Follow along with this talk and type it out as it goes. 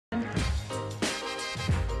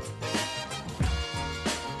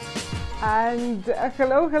And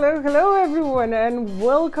hello everyone, and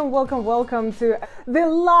welcome to the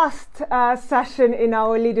last session in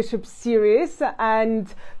our leadership series.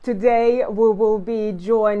 And today we will be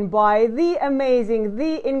joined by the amazing,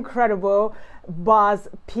 the incredible Buzz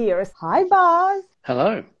Pearce. Hi, Buzz.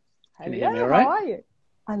 Hello. Can you hear me all right? How are you?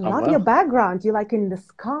 I love your background. You're like in the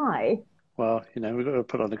sky. Well, you know, we've got to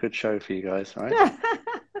put on a good show for you guys, right?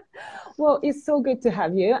 Well, it's so good to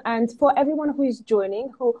have you. And for everyone who is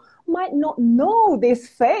joining, who might not know this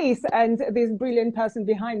face and this brilliant person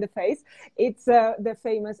behind the face, it's the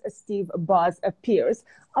famous Steve Buzz Pearce.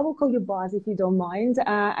 I will call you Buzz if you don't mind.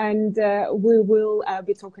 And we will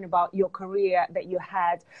be talking about your career that you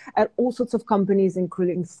had at all sorts of companies,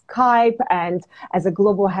 including Skype, and as a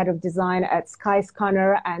global head of design at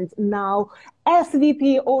Skyscanner, and now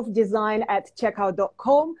SVP of Design at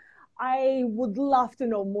Checkout.com. I would love to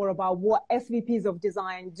know more about what SVPs of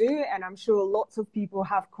design do, and I'm sure lots of people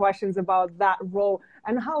have questions about that role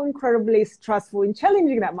and how incredibly stressful and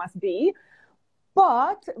challenging that must be.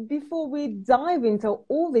 But before we dive into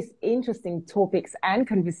all these interesting topics and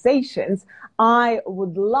conversations, I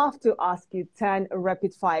would love to ask you 10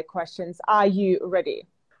 rapid fire questions. Are you ready?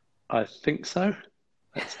 I think so.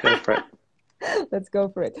 Let's go for it. Let's go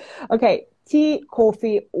for it. Okay, tea,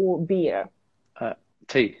 coffee, or beer?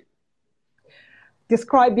 Tea.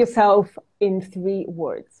 Describe yourself in 3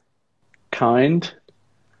 words. Kind,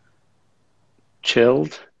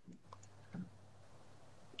 chilled,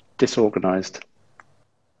 disorganized.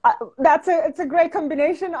 It's a great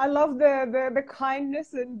combination. I love the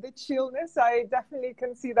kindness and the chillness. I definitely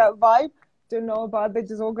can see that vibe. Don't know about the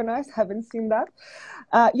disorganized. Haven't seen that.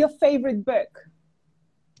 Your favorite book?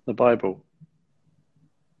 The Bible.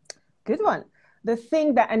 Good one. The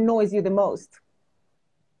thing that annoys you the most?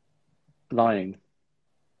 Lying.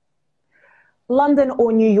 London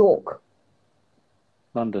or New York?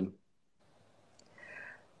 London.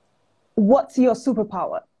 What's your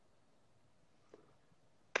superpower?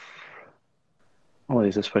 Oh,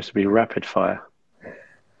 these are supposed to be rapid fire.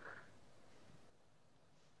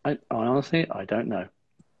 I honestly don't know.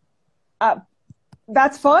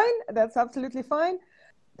 That's fine. That's absolutely fine.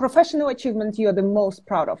 Professional achievement you're the most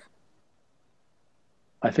proud of?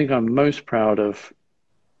 I think I'm most proud of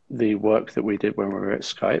the work that we did when we were at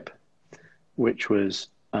Skype, which was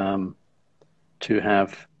to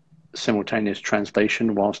have simultaneous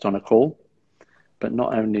translation whilst on a call. But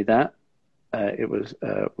not only that, it was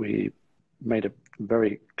we made a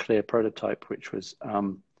very clear prototype, which was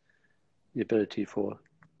the ability for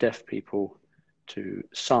deaf people to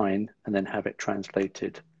sign and then have it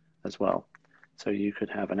translated as well. So you could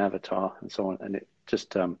have an avatar and so on. And it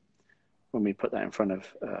just, when we put that in front of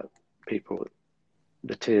people,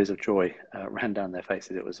 the tears of joy ran down their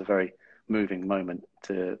faces. It was a very moving moment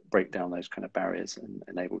to break down those kind of barriers and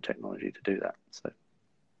enable technology to do that. So,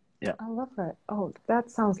 yeah. I love it. Oh, that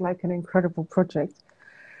sounds like an incredible project.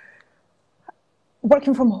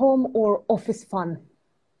 Working from home or office fun?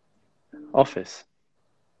 Office.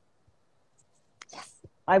 Yes,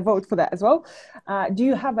 I vote for that as well. Do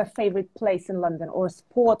you have a favorite place in London, or a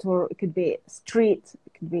sport, or it could be a street,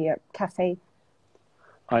 it could be a cafe?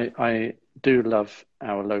 I do love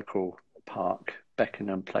our local park,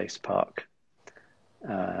 Beckenham Place Park,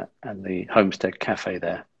 and the Homestead Cafe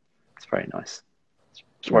there. It's very nice.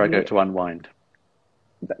 It's where I go to unwind.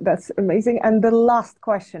 That's amazing. And the last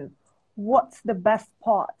question, what's the best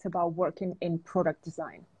part about working in product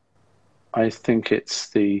design? I think it's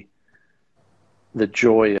the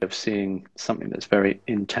joy of seeing something that's very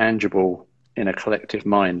intangible in a collective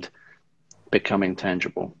mind becoming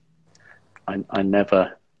tangible. I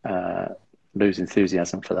never lose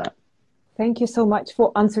enthusiasm for that. Thank you so much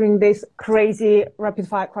for answering these crazy rapid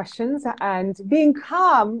fire questions and being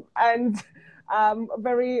calm and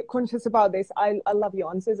very conscious about this. I love your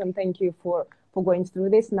answers, and thank you for going through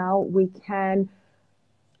this. Now we can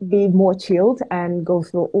be more chilled and go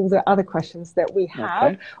through all the other questions that we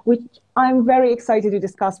have, which I'm very excited to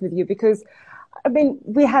discuss with you, because I mean,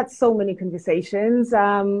 we had so many conversations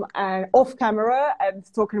and off camera and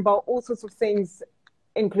talking about all sorts of things,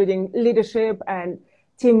 including leadership and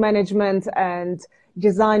team management and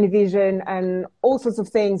design vision and all sorts of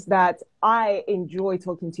things that I enjoy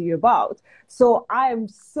talking to you about. So I'm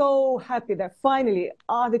so happy that finally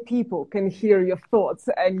other people can hear your thoughts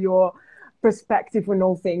and your perspective on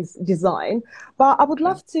all things design. But I would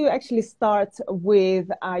love to actually start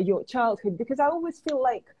with your childhood, because I always feel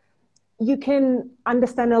like you can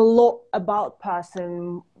understand a lot about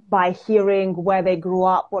person by hearing where they grew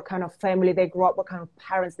up, what kind of family they grew up, what kind of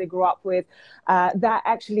parents they grew up with. That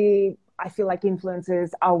actually, I feel like,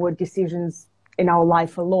 influences our decisions in our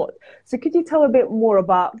life a lot. So could you tell a bit more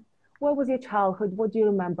about what was your childhood? What do you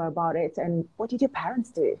remember about it? And what did your parents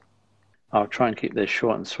do? I'll try and keep this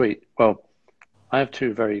short and sweet. Well, I have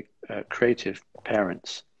two very creative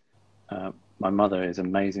parents. My mother is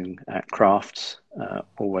amazing at crafts,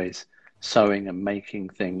 always sewing and making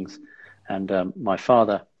things. And my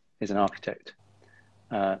father is an architect.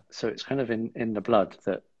 So it's kind of in the blood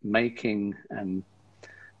that making and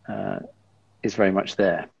is very much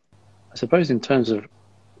there. I suppose in terms of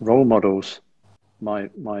role models,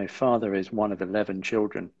 my father is one of 11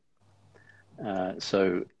 children.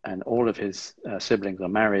 And all of his siblings are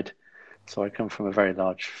married. So I come from a very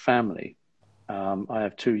large family. I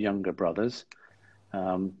have two younger brothers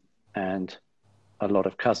and a lot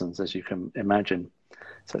of cousins, as you can imagine.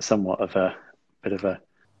 So it's somewhat of a bit of a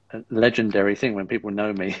legendary thing when people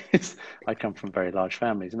know me. I come from very large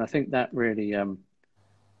families. And I think that really,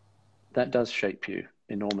 that does shape you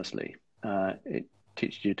enormously. It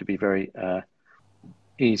teaches you to be very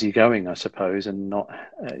easygoing, I suppose, and not,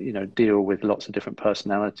 deal with lots of different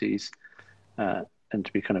personalities and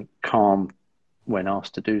to be kind of calm when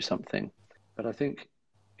asked to do something. But I think,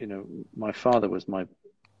 my father was my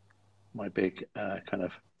big kind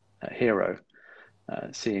of hero.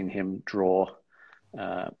 Seeing him draw,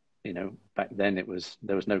 back then there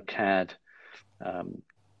was no CAD.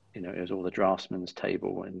 It was all the draftsman's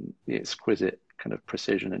table and the exquisite kind of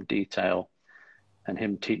precision and detail, and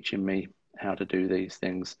him teaching me how to do these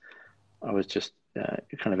things. I was just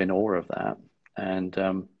kind of in awe of that.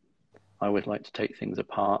 And I would like to take things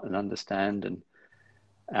apart and understand. And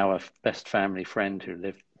our best family friend who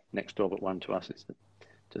lived next door but one to us is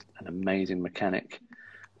just an amazing mechanic.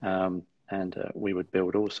 And we would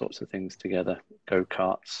build all sorts of things together,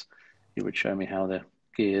 go-karts. He would show me how the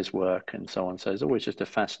gears work and so on. So there's always just a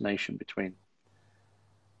fascination between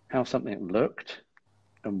how something looked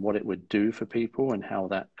and what it would do for people and how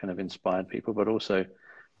that kind of inspired people, but also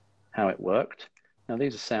how it worked. Now,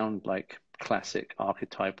 these sound like classic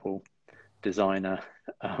archetypal designer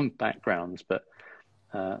backgrounds, but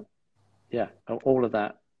all of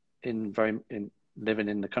that in living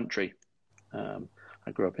in the country.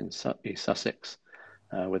 I grew up in East Sussex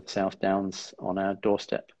with South Downs on our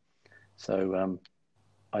doorstep. So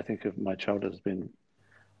I think of my childhood as being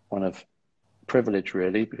one of privilege,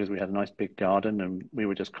 really, because we had a nice big garden and we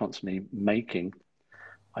were just constantly making.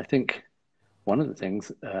 I think one of the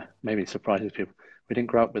things maybe surprises people, we didn't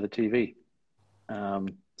grow up with a TV.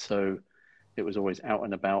 So it was always out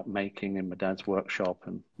and about making in my dad's workshop,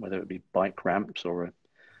 and whether it be bike ramps or a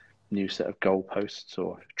new set of goalposts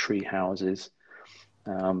or tree houses.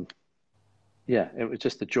 It was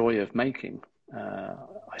just the joy of making.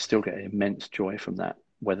 I still get immense joy from that,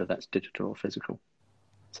 whether that's digital or physical.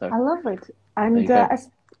 So I love it. And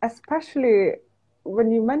especially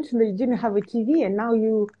when you mentioned that you didn't have a TV and now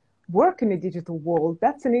you work in a digital world,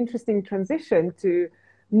 that's an interesting transition to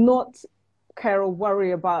not care or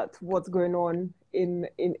worry about what's going on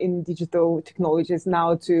in digital technologies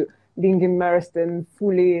now to being immersed and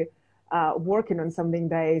fully working on something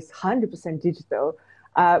that is 100% digital.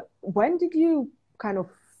 When did you kind of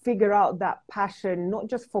figure out that passion, not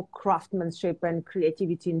just for craftsmanship and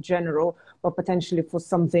creativity in general, but potentially for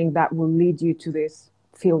something that will lead you to this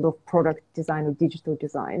field of product design or digital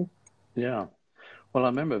design? Yeah, well, I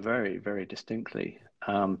remember very, very distinctly.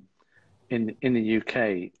 In the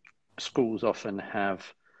UK, schools often have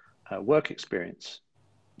work experience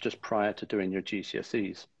just prior to doing your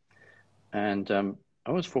GCSEs. And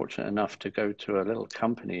I was fortunate enough to go to a little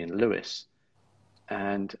company in Lewes,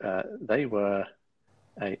 and they were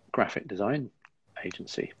a graphic design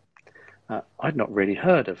agency. I'd not really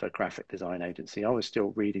heard of a graphic design agency. I was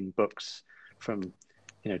still reading books from,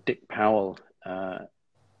 Dick Powell,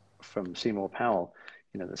 from Seymour Powell,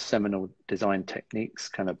 the seminal design techniques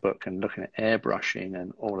kind of book, and looking at airbrushing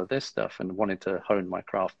and all of this stuff, and wanted to hone my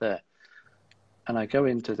craft there. And I go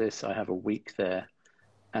into this, I have a week there,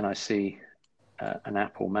 and I see an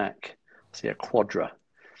Apple Mac, I see a Quadra,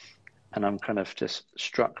 and I'm kind of just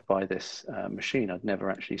struck by this machine. I'd never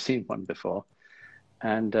actually seen one before.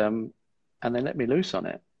 And they let me loose on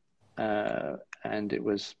it. And I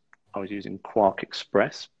was using Quark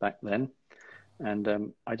Express back then.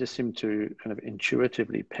 And I just seemed to kind of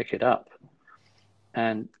intuitively pick it up.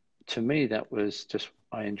 And to me, that was just,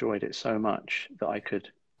 I enjoyed it so much that I could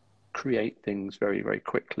create things very, very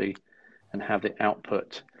quickly and have the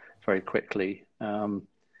output very quickly. And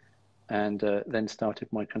then started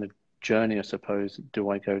my kind of journey, I suppose. Do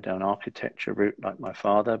I go down architecture route like my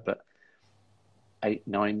father? But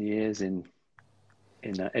 8-9 years in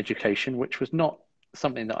education, which was not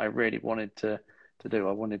something that I really wanted to do.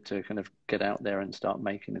 I wanted to kind of get out there and start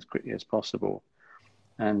making as quickly as possible.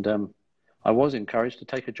 And I was encouraged to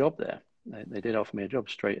take a job there. They did offer me a job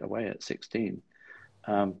straight away at 16.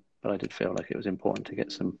 But I did feel like it was important to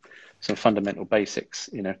get some fundamental basics,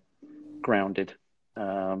 you know, grounded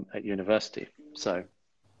at university. So,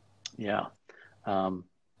 yeah,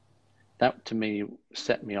 that to me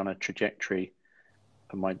set me on a trajectory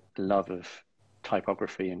of my love of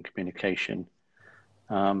typography and communication.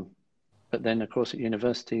 But then, of course, at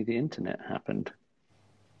university, the internet happened,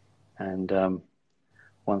 and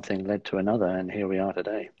one thing led to another, and here we are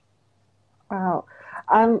today. Wow.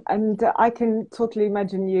 And I can totally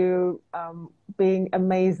imagine you being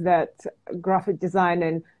amazed at graphic design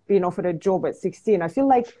and being offered a job at 16. I feel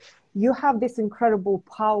like you have this incredible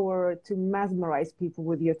power to mesmerize people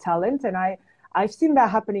with your talent. And I've seen that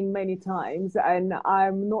happening many times. And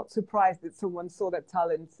I'm not surprised that someone saw that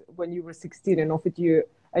talent when you were 16 and offered you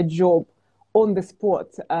a job on the spot.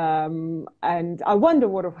 And I wonder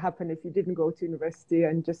what would have happened if you didn't go to university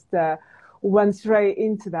and just went straight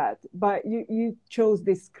into that. But you chose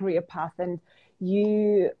this career path and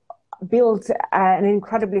you built an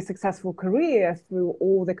incredibly successful career through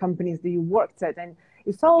all the companies that you worked at. And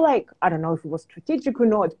it felt like, I don't know if it was strategic or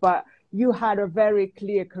not, but you had a very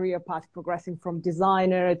clear career path progressing from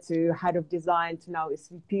designer to head of design to now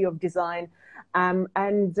SVP of design.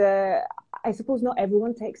 I suppose not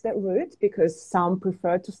everyone takes that route because some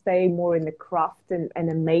prefer to stay more in the craft and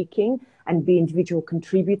the making and be individual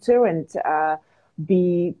contributor and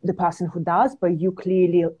be the person who does, but you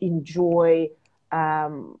clearly enjoy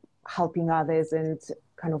helping others and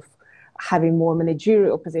kind of having more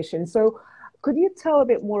managerial position. So could you tell a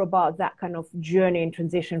bit more about that kind of journey and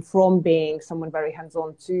transition from being someone very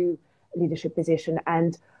hands-on to leadership position,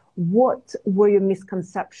 and what were your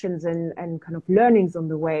misconceptions and kind of learnings on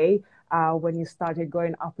the way when you started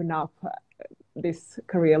going up and up this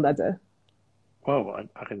career ladder? Well,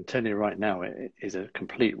 I can tell you right now, it is a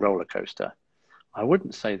complete roller coaster. I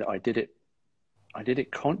wouldn't say that I did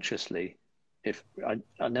it consciously. If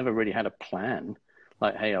I never really had a plan,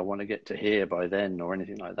 like, hey, I want to get to here by then or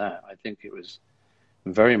anything like that. I think it was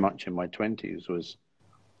very much in my 20s was,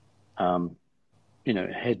 you know,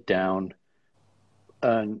 head down,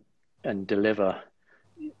 earn and deliver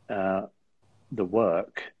the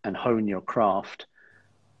work and hone your craft.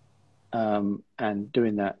 And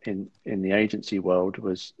doing that in the agency world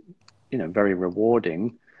was, you know, very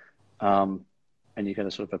rewarding. And you get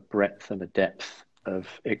a sort of a breadth and a depth of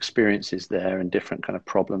experiences there and different kind of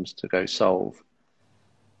problems to go solve.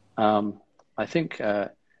 I think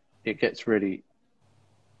it gets really,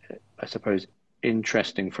 I suppose,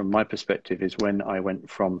 interesting from my perspective is when I went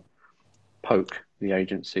from Poke, the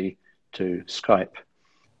agency, to Skype.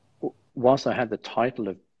 Whilst I had the title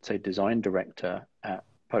of, say, design director at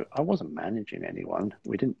Poke, I wasn't managing anyone.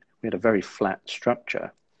 We had a very flat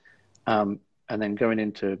structure. And then going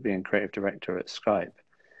into being creative director at Skype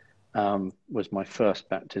was my first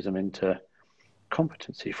baptism into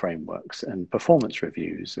competency frameworks and performance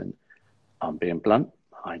reviews. And I'm being blunt,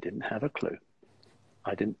 I didn't have a clue.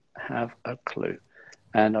 I didn't have a clue.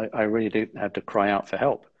 And I really did have to cry out for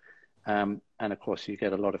help. And of course, you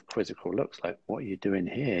get a lot of quizzical looks like, what are you doing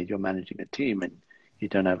here? You're managing a team and you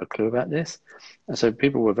don't have a clue about this. And so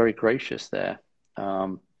people were very gracious there.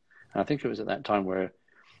 And I think it was at that time where,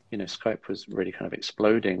 you know, Skype was really kind of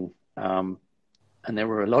exploding. And there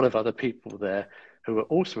were a lot of other people there who were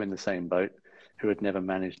also in the same boat, who had never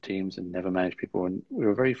managed teams and never managed people. And we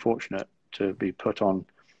were very fortunate to be put on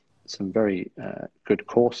some very good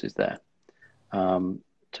courses there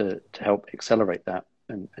to help accelerate that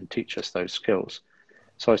and teach us those skills.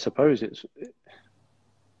 So I suppose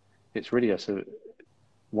it's really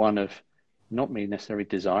one of not me necessarily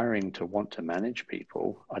desiring to want to manage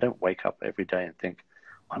people. I don't wake up every day and think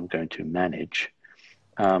I'm going to manage.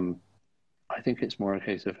 I think it's more a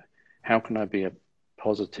case of how can I be a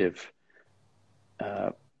positive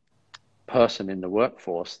person in the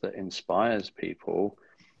workforce that inspires people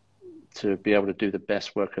to be able to do the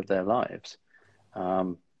best work of their lives,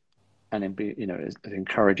 and then be, you know, as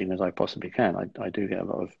encouraging as I possibly can. I do get a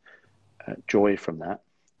lot of joy from that,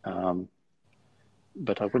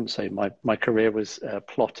 but I wouldn't say my career was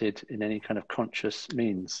plotted in any kind of conscious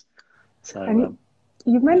means. So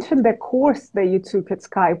you mentioned the course that you took at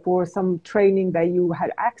Skype or some training that you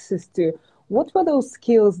had access to. What were those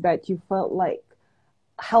skills that you felt like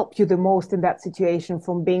helped you the most in that situation,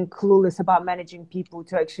 from being clueless about managing people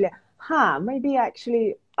to actually, maybe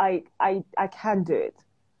actually I can do it?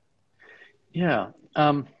 Yeah,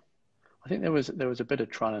 I think there was a bit of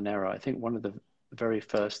trial and error. I think one of the very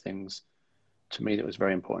first things to me that was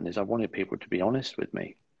very important is I wanted people to be honest with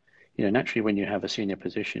me. You know, naturally, when you have a senior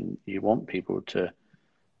position, you want people to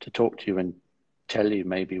talk to you and tell you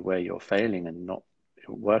maybe where you're failing and not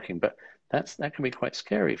working, but that can be quite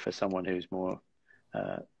scary for someone who's more,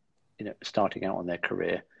 starting out on their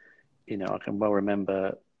career. I can well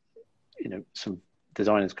remember, some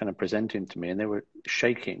designers kind of presenting to me, and they were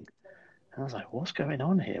shaking. And I was like, "What's going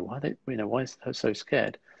on here? Why why is they so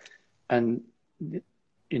scared?" And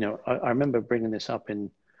I remember bringing this up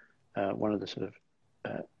in one of the sort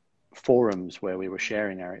of forums where we were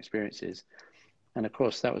sharing our experiences, and of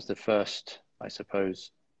course that was the first, I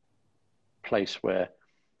suppose, place where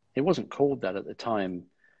it wasn't called that at the time.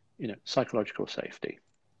 Psychological safety,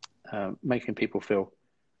 making people feel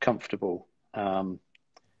comfortable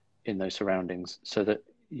in those surroundings, so that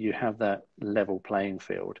you have that level playing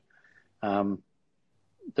field,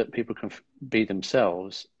 that people can be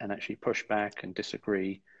themselves and actually push back and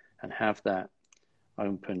disagree and have that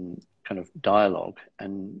open kind of dialogue,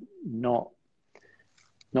 and not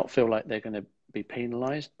feel like they're going to be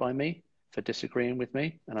penalized by me for disagreeing with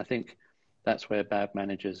me. And I think that's where bad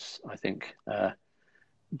managers, I think,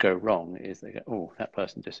 go wrong, is they go, "Oh, that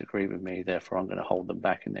person disagreed with me, therefore I'm going to hold them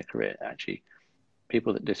back in their career." Actually,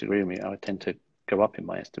 people that disagree with me, I tend to go up in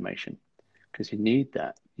my estimation, because you need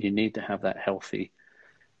that. You need to have that healthy,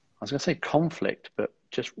 I was going to say conflict, but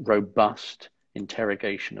just robust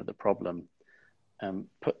interrogation of the problem,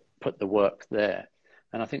 put the work there.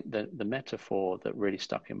 And I think that the metaphor that really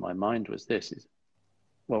stuck in my mind was this: is,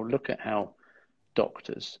 well, look at how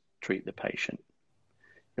doctors treat the patient.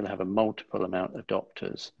 You'll have a multiple amount of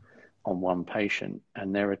doctors on one patient,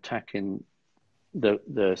 and they're attacking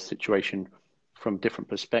the situation from different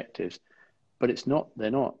perspectives, but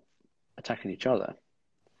they're not attacking each other.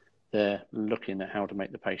 They're looking at how to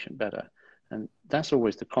make the patient better. And that's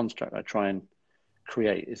always the construct I try and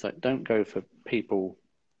create, is like, don't go for people,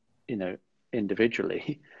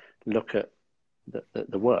 individually. Look at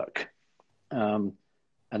the work. And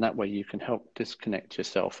that way you can help disconnect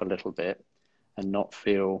yourself a little bit and not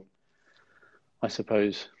feel, I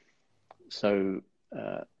suppose, so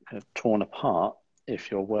kind of torn apart if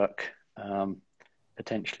your work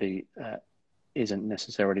potentially isn't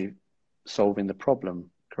necessarily solving the problem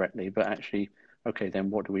correctly, but actually, okay, then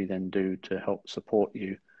what do we then do to help support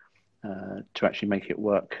you to actually make it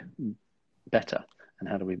work better, and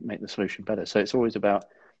how do we make the solution better? So it's always about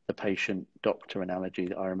the patient-doctor analogy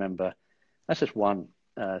that I remember. That's just one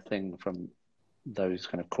thing from those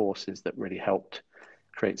kind of courses that really helped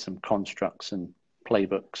create some constructs and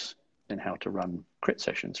playbooks in how to run crit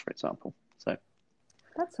sessions, for example. So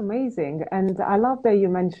that's amazing. And I love that you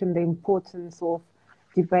mentioned the importance of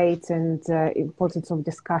debate and importance of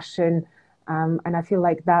discussion. And I feel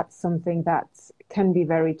like that's something that can be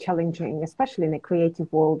very challenging, especially in a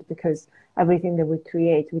creative world, because everything that we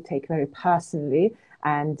create, we take very personally.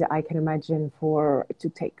 And I can imagine to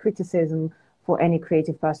take criticism for any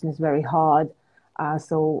creative person is very hard.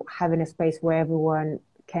 So having a space where everyone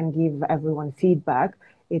can give everyone feedback,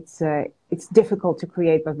 it's difficult to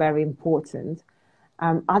create, but very important.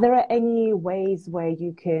 Are there any ways where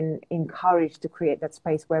you can encourage to create that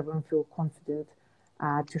space where everyone feels confident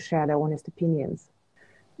to share their honest opinions?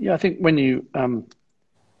 Yeah, I think when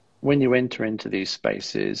you enter into these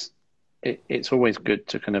spaces, it's always good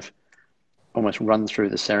to kind of almost run through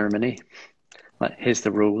the ceremony. Like, here's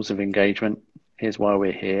the rules of engagement, here's why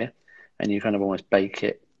we're here, and you kind of almost bake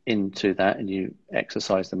it into that, and you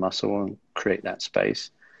exercise the muscle and create that space.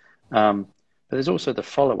 But there's also the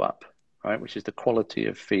follow-up, right, which is the quality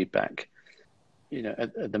of feedback.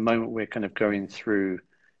 At the moment we're kind of going through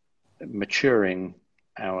maturing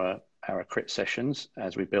our crit sessions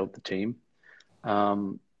as we build the team,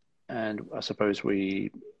 and I suppose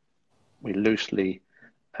we loosely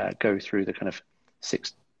go through the kind of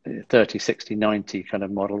 30, 60, 90 kind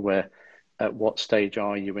of model, where at what stage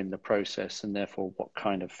are you in the process, and therefore what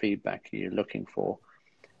kind of feedback are you looking for,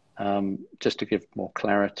 just to give more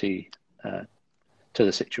clarity to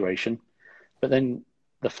the situation. But then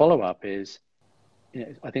the follow-up is,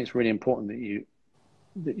 I think it's really important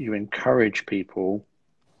that you encourage people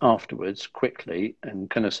afterwards quickly and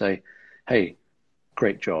kind of say, "Hey,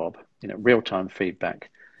 great job, real-time feedback.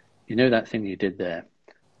 That thing you did there,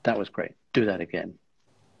 that was great. Do that again."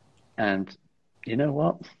 And you know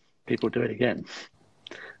what? People do it again.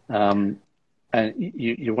 And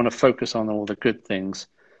you want to focus on all the good things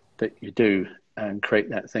that you do and create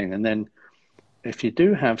that thing. And then if you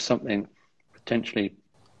do have something potentially,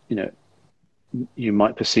 you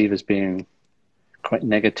might perceive as being quite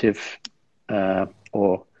negative,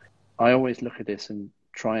 or I always look at this and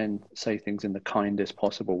try and say things in the kindest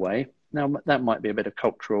possible way. Now, that might be a bit of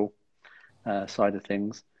cultural side of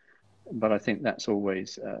things, but I think that's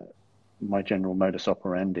always my general modus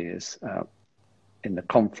operandi is in the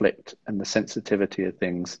conflict and the sensitivity of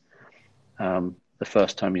things. The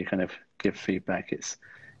first time you kind of give feedback, it's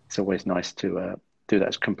always nice to do that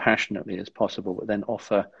as compassionately as possible, but then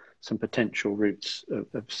offer some potential routes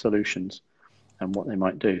of solutions and what they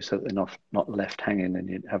might do, so that they're not left hanging and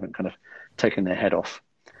you haven't kind of taken their head off.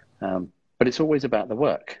 But it's always about the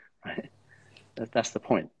work, right? That's the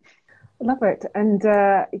point. I love it. And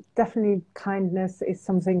definitely kindness is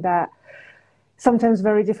something that sometimes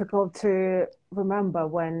very difficult to remember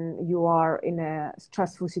when you are in a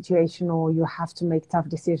stressful situation or you have to make tough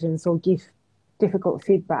decisions or give difficult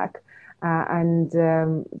feedback. I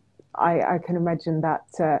can imagine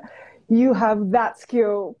that you have that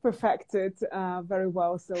skill perfected very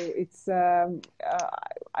well. So it's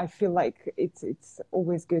I feel like it's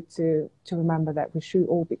always good to remember that we should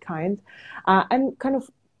all be kind. And kind of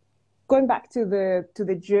going back to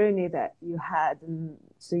the journey that you had, and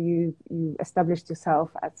so you established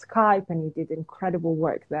yourself at Skype and you did incredible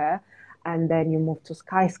work there, and then you moved to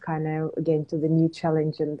Skyscanner again, to the new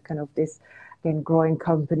challenge and kind of this again growing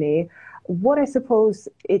company. What I suppose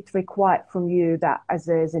it required from you that as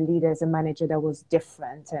a leader, as a manager, that was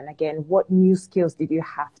different, and again, what new skills did you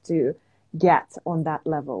have to get on that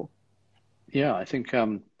level? Yeah, I think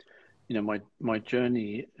my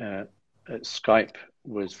journey at Skype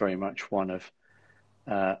was very much one of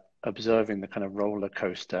observing the kind of roller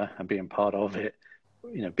coaster and being part of it,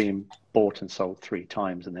 being bought and sold 3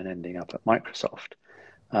 times and then ending up at Microsoft.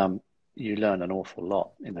 You learn an awful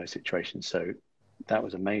lot in those situations. So that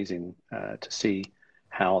was amazing to see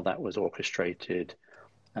how that was orchestrated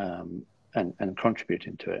and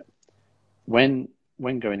contributing to it. When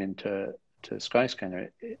going into Skyscanner,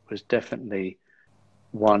 it was definitely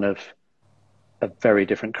one of a very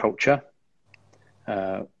different culture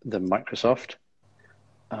than Microsoft.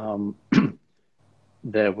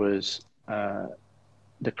 There was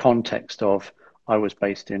the context of I was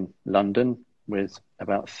based in London with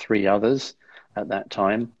about 3 others at that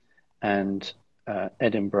time, and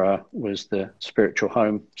Edinburgh was the spiritual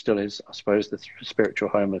home, still is, I suppose, the spiritual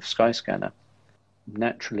home of Skyscanner.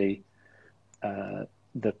 Naturally,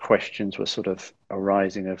 the questions were sort of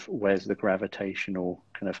arising of where's the gravitational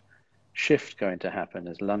kind of shift going to happen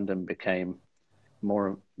as London became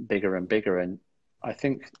bigger and bigger. And I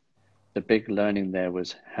think the big learning there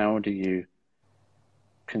was, how do you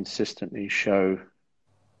consistently show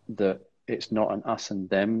that it's not an us and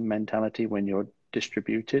them mentality when you're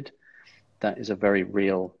distributed? That is a very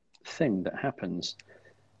real thing that happens.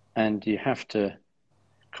 And you have to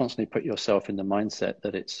constantly put yourself in the mindset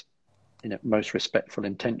that it's, most respectful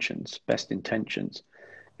intentions, best intentions,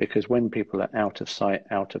 because when people are out of sight,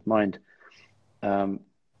 out of mind,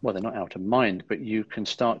 well, they're not out of mind, but you can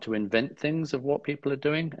start to invent things of what people are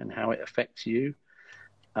doing and how it affects you,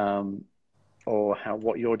 or how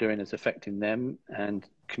what you're doing is affecting them. And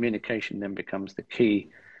communication then becomes the key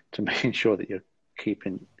to making sure that you're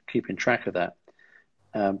keeping track of that,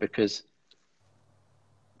 because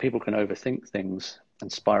people can overthink things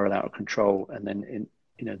and spiral out of control, and then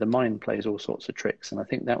the mind plays all sorts of tricks. And I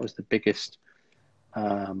think that was the biggest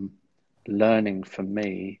learning for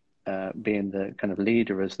me, being the kind of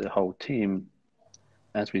leader as the whole team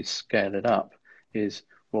as we scale it up, is,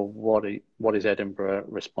 well, what is Edinburgh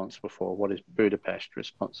responsible for? What is Budapest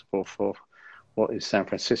responsible for? What is San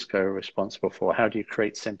Francisco responsible for? How do you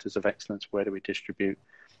create centers of excellence? Where do we distribute?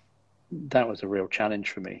 That was a real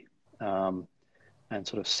challenge for me. And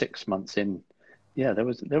sort of 6 months in, there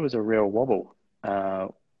was a real wobble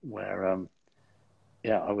where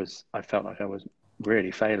I felt like I was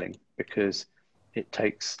really failing, because it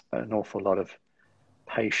takes an awful lot of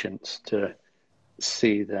patience to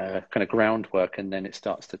see the kind of groundwork, and then it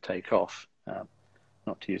starts to take off.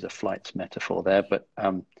 Not to use a flights metaphor there, but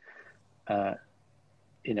and I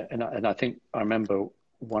think I remember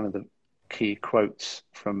one of the key quotes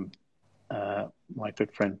from my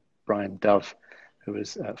good friend Brian Dove, who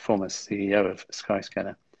was former CEO of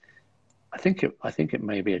Skyscanner. I think it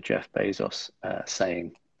may be a Jeff Bezos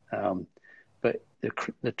saying, but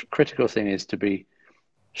the critical thing is to be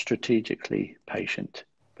strategically patient,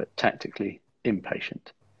 but tactically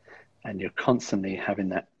impatient, and you're constantly having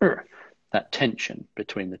that tension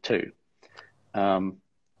between the two.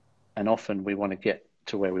 And often we want to get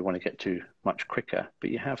to where we want to get to much quicker, but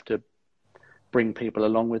you have to bring people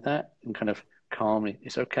along with that and kind of calmly,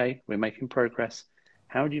 it's okay, we're making progress.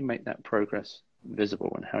 How do you make that progress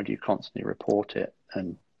visible, and how do you constantly report it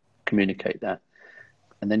and communicate that?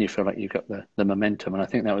 And then you feel like you've got the momentum. And I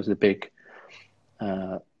think that was the big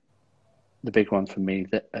one for me,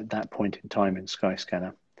 that at that point in time in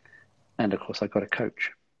Skyscanner. And of course I got a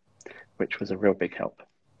coach, which was a real big help.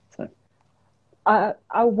 So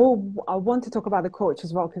I want to talk about the coach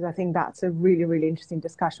as well, because I think that's a really, really interesting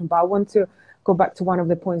discussion. But I want to go back to one of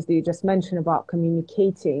the points that you just mentioned about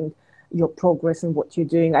communicating your progress and what you're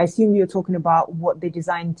doing. I assume you're talking about what the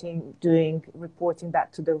design team doing, reporting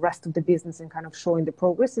that to the rest of the business and kind of showing the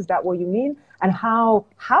progress. Is that what you mean? And how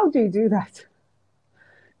do you do that?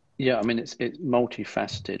 Yeah, I mean, it's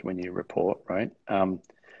multifaceted when you report, right?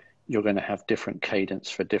 You're going to have different cadence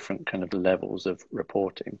for different kind of levels of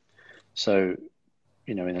reporting. So,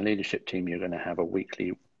 in a leadership team, you're going to have a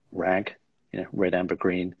weekly RAG, red, amber,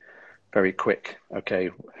 green, very quick. Okay,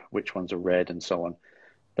 which ones are red and so on.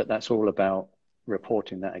 But that's all about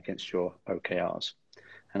reporting that against your OKRs.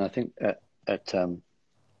 And I think at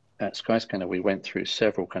Skyscanner, we went through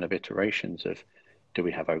several kind of iterations of, do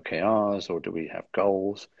we have OKRs or do we have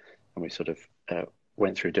goals? And we sort of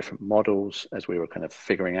went through different models as we were kind of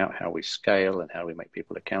figuring out how we scale and how we make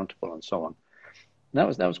people accountable and so on.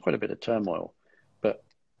 And that was quite a bit of turmoil. But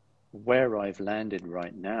where I've landed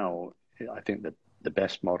right now, I think that the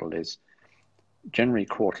best model is generally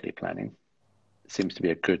quarterly planning. It seems to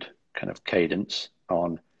be a good kind of cadence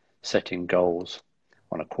on setting goals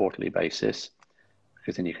on a quarterly basis,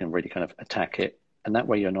 because then you can really kind of attack it. And that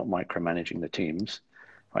way you're not micromanaging the teams,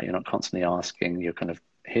 right? You're not constantly asking, you're kind of,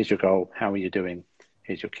 here's your goal, how are you doing?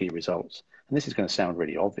 Here's your key results. And this is going to sound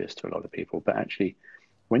really obvious to a lot of people, but actually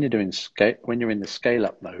when you're in the scale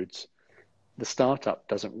up modes, the startup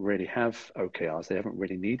doesn't really have OKRs. They haven't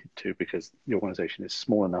really needed to, because the organization is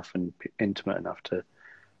small enough and intimate enough to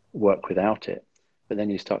work without it. But then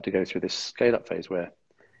you start to go through this scale up phase where,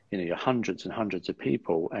 you're hundreds and hundreds of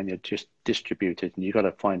people and you're just distributed, and you've got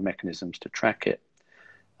to find mechanisms to track it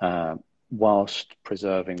whilst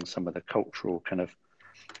preserving some of the cultural kind of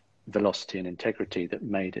velocity and integrity that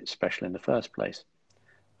made it special in the first place.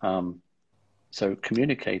 So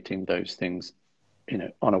communicating those things,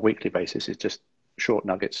 on a weekly basis is just short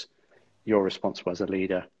nuggets. You're responsible as a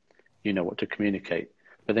leader, you know what to communicate.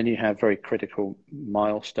 But then you have very critical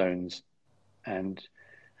milestones, and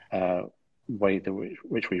way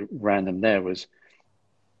which we ran them there was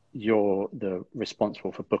you're the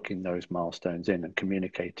responsible for booking those milestones in and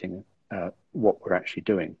communicating what we're actually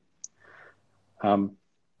doing.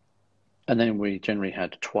 And then we generally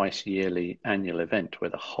had a twice yearly annual event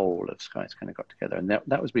where the whole of Skyscanner got together. And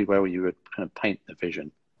that was where you would kind of paint the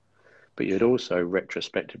vision. But you'd also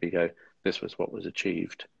retrospectively go, this was what was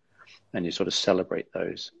achieved. And you sort of celebrate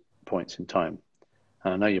those points in time.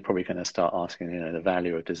 And I know you're probably going to start asking, the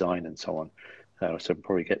value of design and so on. So we'll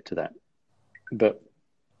probably get to that. But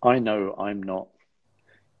I know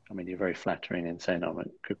you're very flattering in saying I'm a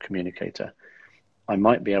good communicator. I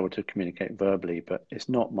might be able to communicate verbally, but it's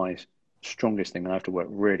not my strongest thing. I have to work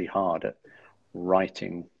really hard at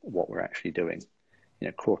writing what we're actually doing,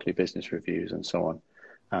 quarterly business reviews and so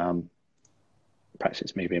on. Perhaps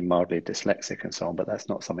it's me being mildly dyslexic and so on, but that's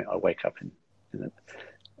not something I wake up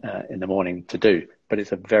in the morning to do. But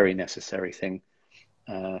it's a very necessary thing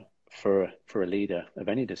for a leader of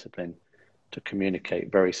any discipline to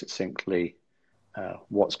communicate very succinctly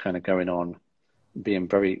what's kind of going on, being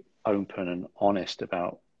very open and honest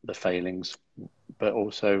about the failings, but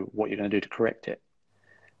also what you're going to do to correct it.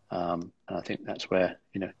 And I think that's where,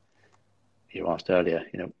 you asked earlier,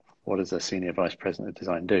 what does a senior vice president of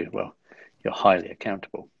design do? Well, you're highly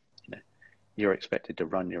accountable. You're expected to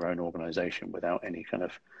run your own organization without any kind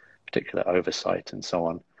of particular oversight and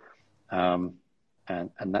so on.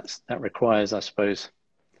 And that requires, I suppose,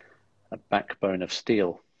 a backbone of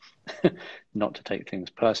steel, not to take things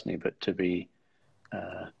personally, but to be,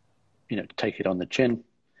 to take it on the chin,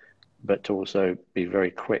 but to also be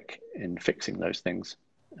very quick in fixing those things.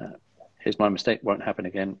 Here's my mistake, won't happen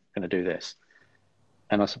again, going to do this.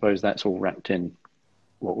 And I suppose that's all wrapped in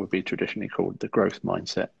what would be traditionally called the growth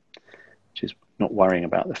mindset, which is not worrying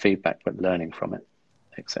about the feedback, but learning from it,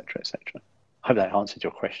 et cetera, et cetera. I hope that answered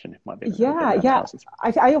your question. It might be. Yeah.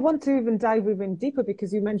 I want to even dive even deeper,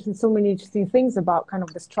 because you mentioned so many interesting things about kind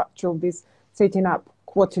of the structure of this setting up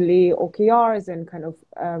quarterly OKRs and kind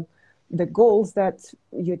of the goals that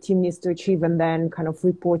your team needs to achieve, and then kind of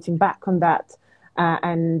reporting back on that,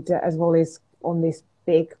 and as well as on these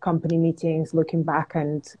big company meetings, looking back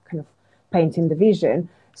and kind of painting the vision.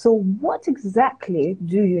 So what exactly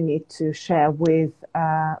do you need to share with,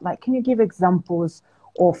 can you give examples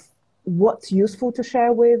of what's useful to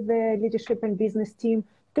share with the leadership and business team?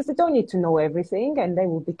 Because they don't need to know everything and they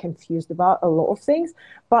will be confused about a lot of things.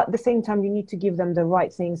 But at the same time, you need to give them the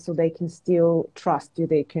right things so they can still trust you.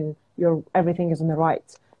 Everything is on the right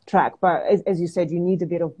track. But as you said, you need a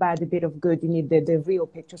bit of bad, a bit of good. You need the real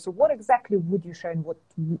picture. So what exactly would you share and what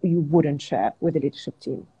you wouldn't share with the leadership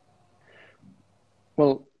team?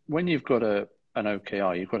 Well, when you've got a an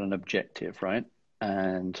OKR, you've got an objective, right?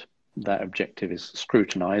 And that objective is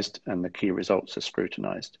scrutinized and the key results are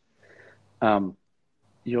scrutinized.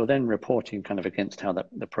 You're then reporting kind of against how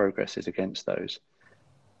the progress is against those.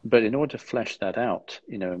 But in order to flesh that out,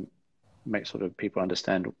 you know, make sort of people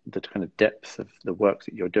understand the kind of depth of the work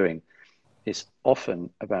that you're doing, it's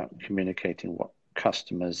often about communicating what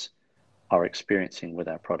customers are experiencing with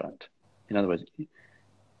our product. In other words,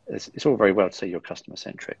 it's all very well to say you're customer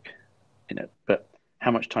centric, you know, but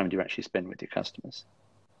how much time do you actually spend with your customers?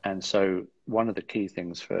 And so one of the key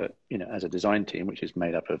things for, you know, as a design team, which is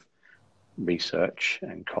made up of research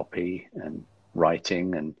and copy and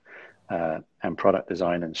writing and product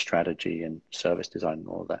design and strategy and service design and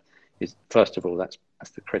all of that, is first of all, that's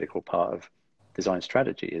the critical part of design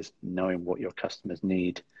strategy, is knowing what your customers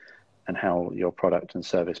need and how your product and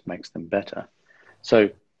service makes them better. So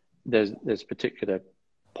there's particular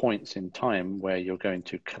points in time where you're going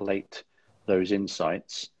to collate those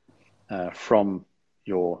insights from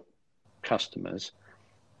your customers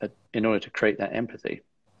in order to create that empathy.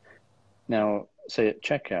 Now, say at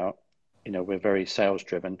checkout, you know, we're very sales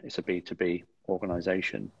driven. It's a B2B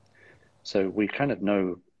organization. So we kind of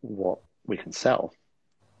know what we can sell,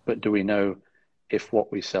 but do we know if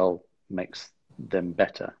what we sell makes them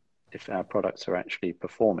better, if our products are actually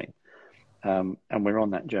performing? And we're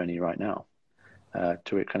on that journey right now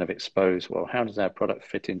to kind of expose, well, how does our product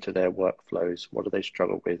fit into their workflows? What do they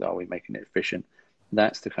struggle with? Are we making it efficient?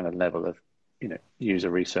 That's the kind of level of, you know, user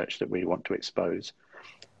research that we want to expose.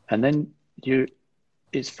 And then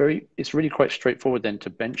it's really quite straightforward then to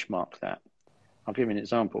benchmark that. I'll give you an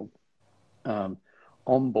example.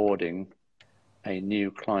 Onboarding a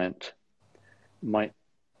new client might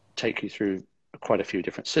take you through quite a few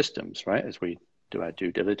different systems, right? As we do our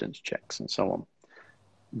due diligence checks and so on.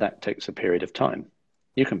 That takes a period of time.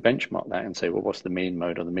 You can benchmark that and say, well, what's the mean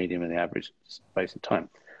mode or the median and the average space of time?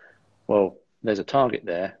 Well, there's a target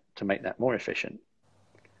there to make that more efficient.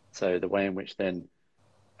 So the way in which then,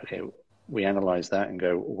 okay, we analyze that and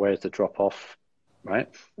go, where's the drop off, right?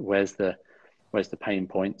 Where's the pain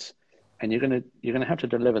points? And you're gonna have to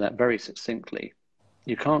deliver that very succinctly.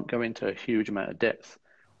 You can't go into a huge amount of depth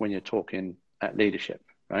when you're talking at leadership,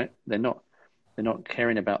 right? They're not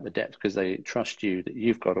caring about the depth because they trust you that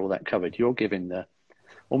you've got all that covered. You're giving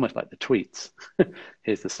almost like the tweets.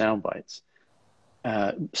 Here's the sound bites.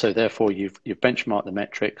 So therefore you've benchmarked the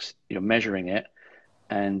metrics, you're measuring it,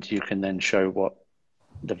 and you can then show what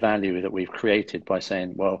the value that we've created by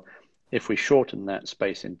saying, well, if we shorten that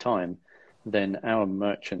space in time, then our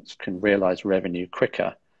merchants can realize revenue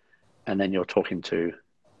quicker, and then you're talking to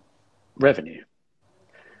revenue.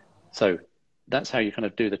 So that's how you kind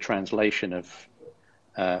of do the translation of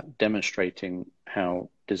demonstrating how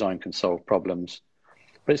design can solve problems.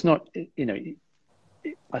 But it's not, you know,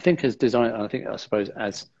 I think as design, I suppose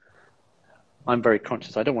as I'm very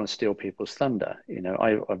conscious, I don't want to steal people's thunder. You know,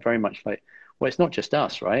 I very much like, well, it's not just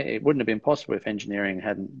us, right? It wouldn't have been possible if engineering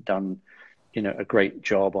hadn't done, you know, a great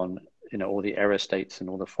job on, you know, all the error states and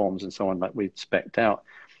all the forms and so on that we've spec'd out.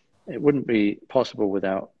 It wouldn't be possible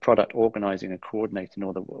without product organizing and coordinating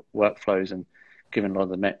all the workflows and giving a lot of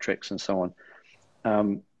the metrics and so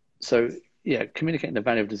on. So yeah, communicating the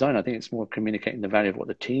value of design, I think it's more communicating the value of what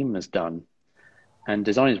the team has done. And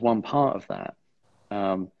design is one part of that.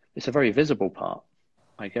 It's a very visible part.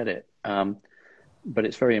 I get it. But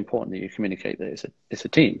it's very important that you communicate that it's a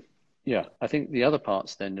team. Yeah, I think the other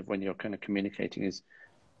parts then of when you're kind of communicating is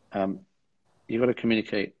you've got to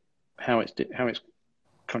communicate how it's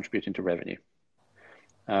contributing to revenue,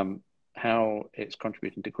 how it's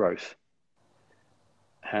contributing to growth,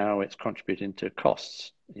 how it's contributing to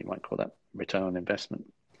costs. You might call that return on investment,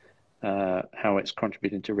 how it's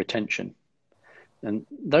contributing to retention. And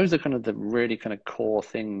those are kind of the really kind of core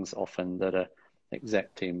things often that a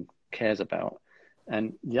exec team cares about.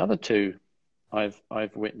 And the other two I've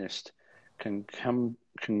witnessed can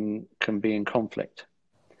be in conflict,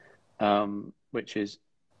 which is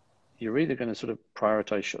you're either going to sort of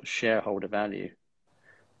prioritize shareholder value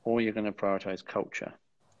or you're going to prioritize culture.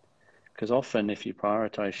 Because often if you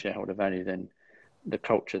prioritize shareholder value, then the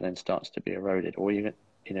culture then starts to be eroded, or you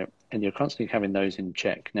know, and you're constantly having those in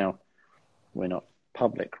check. Now, we're not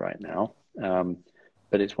public right now,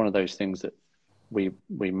 but it's one of those things that we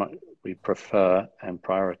prefer and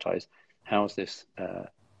prioritize. How's this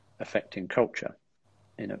affecting culture?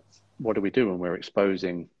 You know, what do we do when we're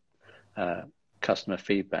exposing customer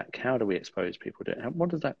feedback? How do we expose people to it? What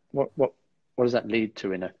does that lead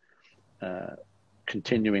to in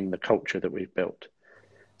continuing the culture that we've built?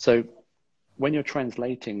 So when you're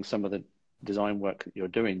translating some of the design work that you're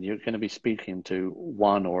doing, you're going to be speaking to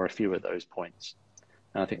one or a few of those points.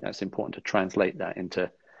 And I think that's important to translate that into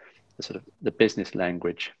the sort of the business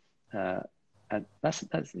language. And that's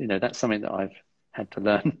something that I've had to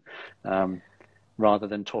learn, rather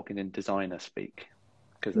than talking in designer speak,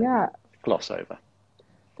 because they gloss over.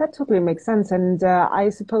 That totally makes sense. And I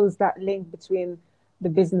suppose that link between the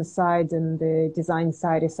business side and the design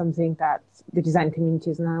side is something that the design community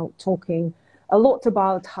is now talking a lot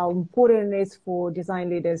about, how important it is for design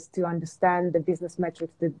leaders to understand the business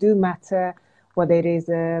metrics that do matter, whether it is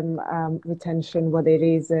retention, whether it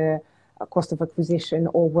is a cost of acquisition,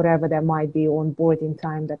 or whatever there might be, onboarding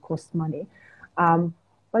time that costs money.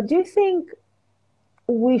 But do you think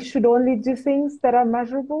we should only do things that are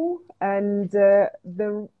measurable? And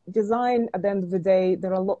the design, at the end of the day,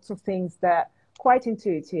 there are lots of things that are quite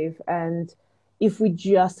intuitive. And if we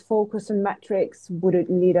just focus on metrics, would it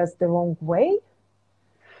lead us the wrong way?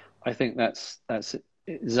 I think that's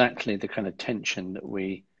exactly the kind of tension that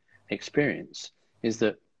we experience, is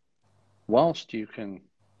that whilst you can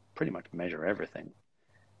pretty much measure everything,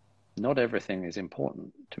 not everything is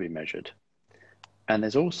important to be measured. And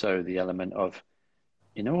there's also the element of,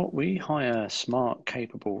 you know what, we hire smart,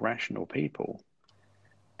 capable, rational people.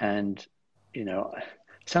 And, you know,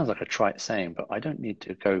 it sounds like a trite saying, but I don't need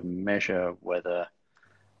to go measure whether,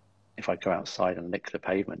 if I go outside and lick the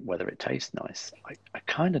pavement, whether it tastes nice. I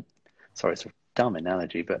kind of, sorry, it's a dumb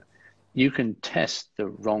analogy, but you can test the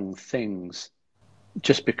wrong things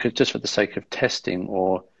just for the sake of testing,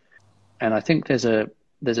 and I think there's a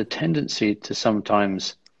tendency to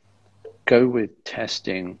sometimes go with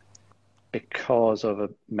testing because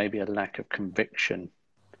of maybe a lack of conviction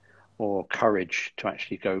or courage to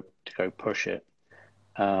actually go push it,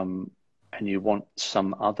 and you want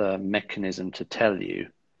some other mechanism to tell you.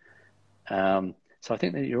 So I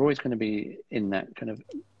think that you're always going to be in that kind of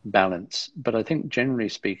balance. But I think generally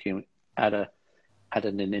speaking, at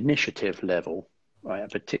an initiative level, right, a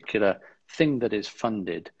particular thing that is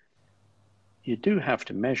funded, you do have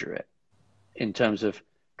to measure it in terms of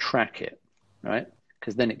track it, right?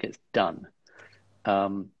 Because then it gets done.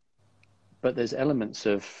 But there's elements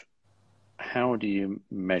of how do you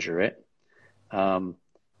measure it? You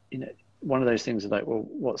know, one of those things is like, well,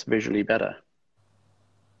 what's visually better,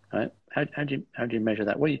 right? How do you measure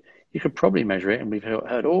that? Well, you could probably measure it, and we've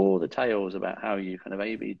heard all the tales about how you kind of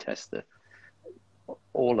A/B test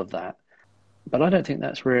all of that. But I don't think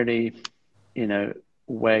that's really, you know,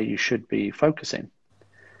 where you should be focusing.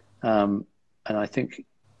 And I think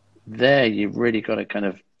there you've really got to kind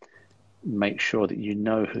of make sure that you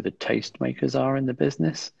know who the tastemakers are in the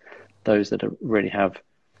business, those that really have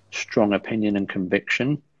strong opinion and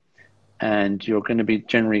conviction, and you're going to be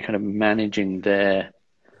generally kind of managing their,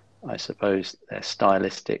 I suppose, their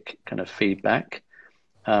stylistic kind of feedback.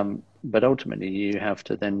 But ultimately you have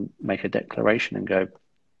to then make a declaration and go,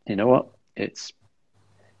 you know what, it's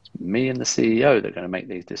me and the CEO that are going to make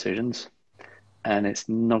these decisions, and it's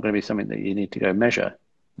not going to be something that you need to go measure,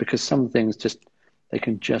 because some things they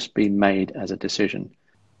can just be made as a decision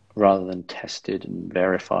rather than tested and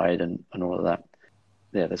verified and all of that.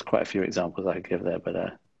 Yeah, there's quite a few examples I could give there,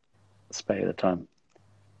 but spare the time.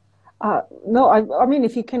 No, I mean,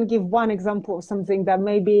 if you can give one example of something that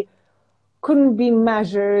maybe couldn't be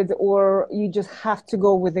measured, or you just have to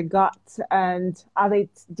go with the gut, and either it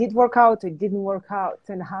did work out or it didn't work out,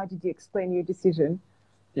 and how did you explain your decision?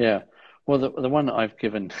 Yeah, well, the one that I've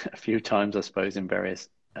given a few times, I suppose, in various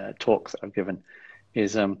talks that I've given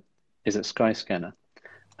is at Skyscanner.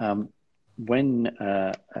 When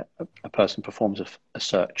a person performs a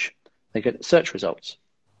search, they get search results.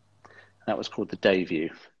 That was called the day view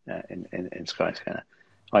in Skyscanner,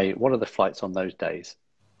 i.e., what are the flights on those days?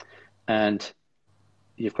 And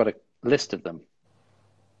you've got a list of them,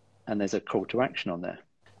 and there's a call to action on there,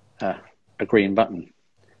 a green button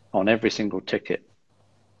on every single ticket.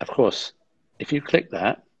 Of course, if you click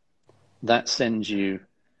that, that sends you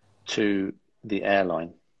to the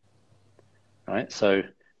airline, right? So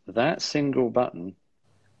that single button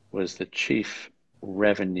was the chief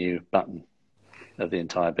revenue button of the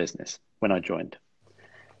entire business when I joined.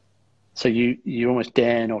 So you almost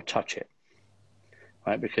dare not touch it,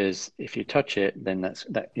 right? Because if you touch it, then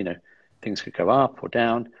things could go up or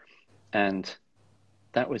down, and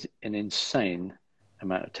that was an insane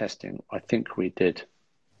amount of testing. I think we did.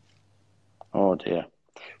 Oh dear.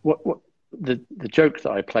 What the joke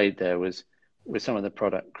that I played there was with some of the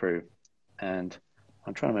product crew, and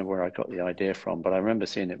I'm trying to remember where I got the idea from, but I remember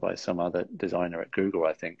seeing it by some other designer at Google,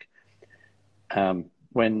 I think.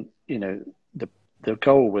 When the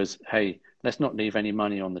goal was, hey, let's not leave any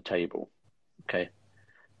money on the table. Okay.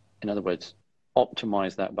 In other words,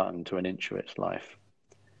 optimize that button to an inch of its life.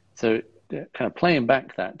 So kind of playing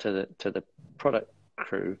back that to the product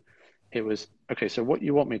crew, it was, okay, so what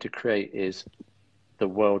you want me to create is the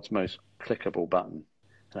world's most clickable button.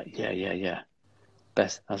 Like, yeah.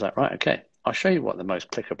 Best. I was like, right, okay, I'll show you what the most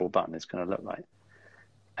clickable button is going to look like.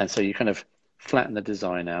 And so you kind of flatten the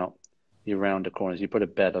design out, you round the corners, you put a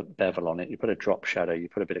bevel on it, you put a drop shadow, you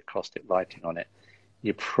put a bit of caustic lighting on it.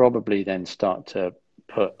 You probably then start to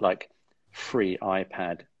put like free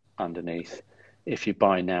iPad underneath. If you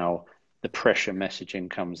buy now, the pressure messaging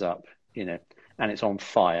comes up, you know, and it's on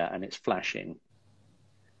fire and it's flashing.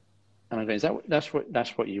 And I'm going,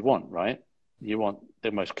 that's what you want, right? You want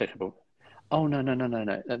the most clickable. Oh no.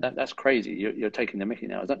 That's crazy. You're taking the mickey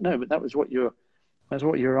now. I was like, no, but that's what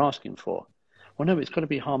you're asking for. Well, no, it's got to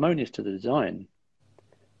be harmonious to the design.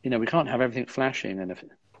 You know, we can't have everything flashing. And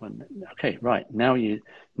okay, right, now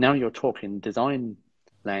you're talking design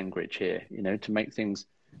language here. You know, to make things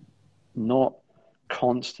not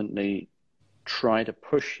constantly try to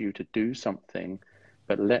push you to do something,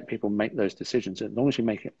 but let people make those decisions. As long as you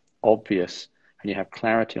make it obvious and you have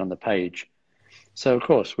clarity on the page. So of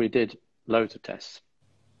course we did loads of tests.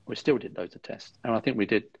 We still did loads of tests, and I think we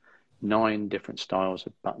did 9 different styles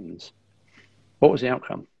of buttons. What was the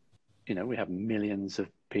outcome? You know, we have millions of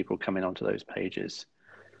people coming onto those pages.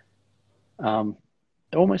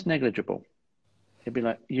 Almost negligible. It'd be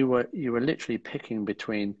like you were literally picking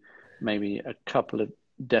between maybe a couple of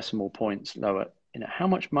decimal points lower. You know, how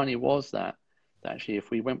much money was that? Actually, if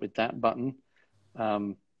we went with that button,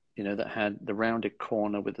 you know, that had the rounded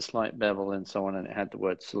corner with the slight bevel and so on, and it had the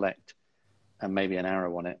word select and maybe an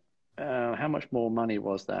arrow on it. How much more money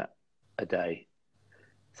was that a day?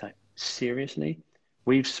 It's like, seriously?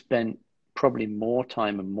 We've spent probably more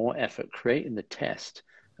time and more effort creating the test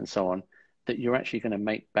and so on that you're actually going to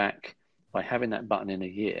make back by having that button in a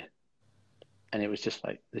year. And it was just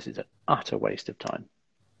like, this is an utter waste of time.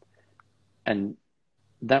 And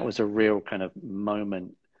that was a real kind of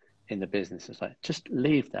moment in the business. It's like, just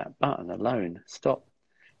leave that button alone. Stop.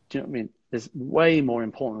 Do you know what I mean? There's way more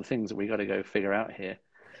important things that we got to go figure out here.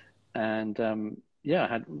 And I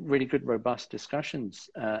had really good, robust discussions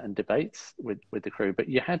and debates with the crew, but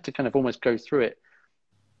you had to kind of almost go through it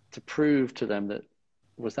to prove to them that,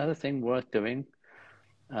 was that a thing worth doing?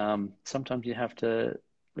 Sometimes you have to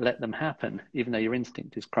let them happen, even though your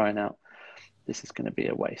instinct is crying out, this is going to be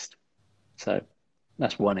a waste. So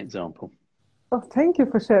that's one example. Oh, thank you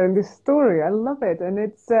for sharing this story. I love it. And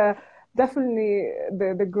it's definitely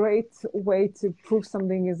the great way to prove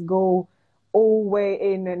something is go all the way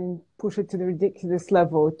in and push it to the ridiculous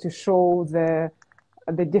level to show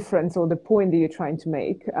the difference or the point that you're trying to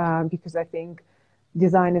make. Because I think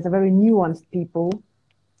designers are very nuanced people.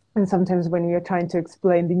 And sometimes when you're trying to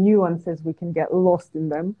explain the nuances, we can get lost in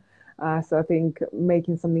them. So I think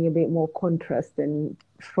making something a bit more contrast and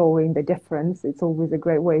showing the difference, it's always a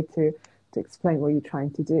great way to explain what you're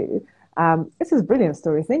trying to do. This is a brilliant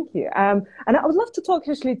story. Thank you. And I would love to talk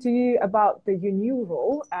actually to you about your new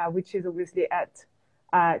role, which is obviously at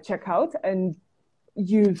Checkout. And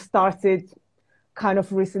you started kind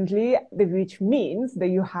of recently, which means that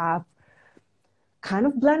you have kind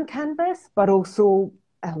of blank canvas, but also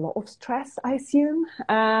a lot of stress, I assume.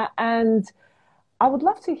 And I would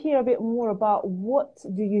love to hear a bit more about what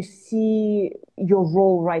do you see your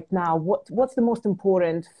role right now? What's the most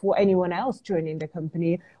important for anyone else joining the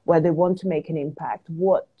company where they want to make an impact?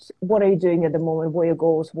 What are you doing at the moment? What are your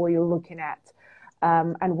goals? What are you looking at?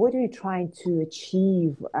 And what are you trying to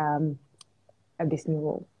achieve at this new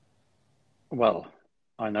role? Well,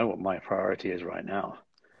 I know what my priority is right now.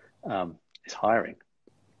 It's hiring.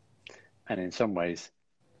 And in some ways,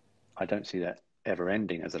 I don't see that ever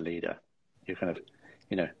ending as a leader. You kind of,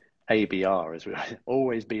 you know, ABR is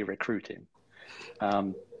always be recruiting.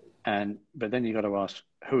 But then you got to ask,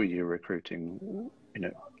 who are you recruiting? You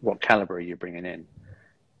know, what caliber are you bringing in?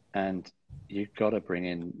 And you've got to bring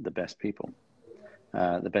in the best people.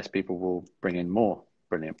 The best people will bring in more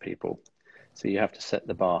brilliant people. So you have to set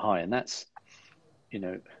the bar high. And that's, you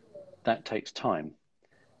know, that takes time.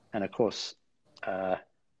 And of course, I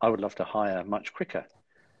would love to hire much quicker.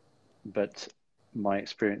 But my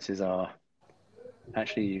experiences are,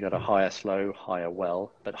 actually, you got to hire slow, hire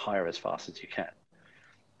well, but hire as fast as you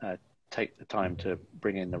can. Take the time to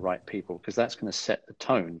bring in the right people, because that's going to set the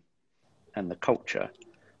tone and the culture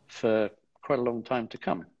for quite a long time to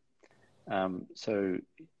come. So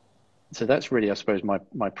that's really, I suppose,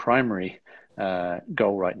 my primary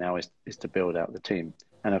goal right now is to build out the team,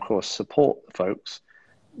 and of course support the folks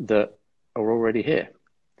that are already here.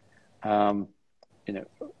 You know,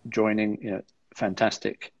 joining, you know,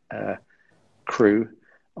 fantastic crew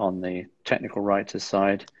on the technical writers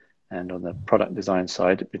side and on the product design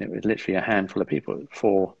side. You know, it was literally a handful of people,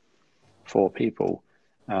 four people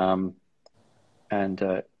And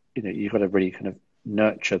you've got to really kind of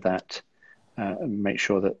nurture that and make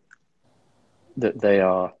sure that they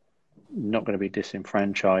are not going to be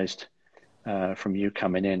disenfranchised from you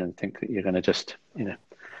coming in and think that you're going to just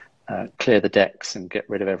clear the decks and get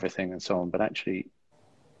rid of everything and so on. But actually,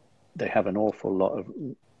 they have an awful lot of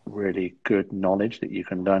really good knowledge that you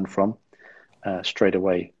can learn from straight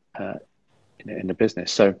away in the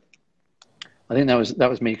business. So I think that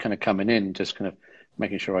was me kind of coming in, just kind of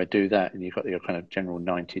making sure I do that, and you've got your kind of general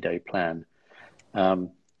 90-day plan,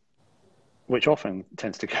 which often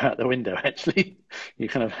tends to go out the window. Actually, you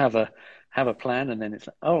kind of have a plan, and then it's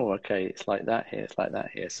like, oh, okay, it's like that here, it's like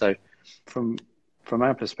that here. So from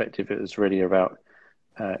our perspective, it was really about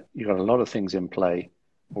you've got a lot of things in play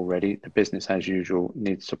already. The business, as usual,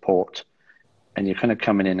 needs support, and you're kind of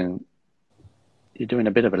coming in and you're doing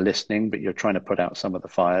a bit of a listening, but you're trying to put out some of the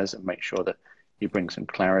fires and make sure that you bring some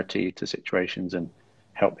clarity to situations and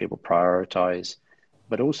help people prioritize,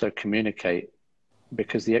 but also communicate,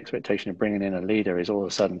 because the expectation of bringing in a leader is all of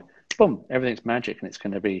a sudden, boom, everything's magic and it's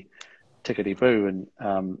going to be tickety-boo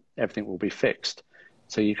and everything will be fixed.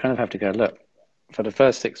 So you kind of have to go, look, for the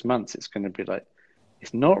first 6 months, it's going to be like,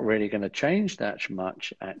 it's not really going to change that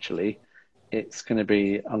much, actually. It's going to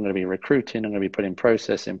be, I'm going to be recruiting, I'm going to be putting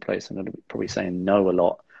process in place, I'm going to be probably saying no a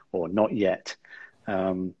lot or not yet,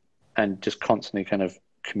 and just constantly kind of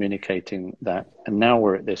communicating that. And now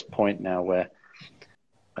we're at this point now where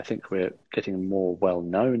I think we're getting more well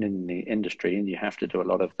known in the industry, and you have to do a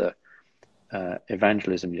lot of the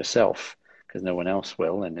evangelism yourself because no one else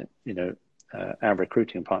will. And our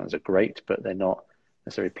recruiting partners are great, but they're not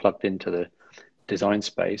necessarily plugged into the design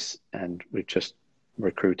space. And we've just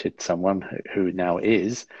recruited someone who now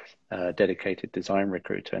is a dedicated design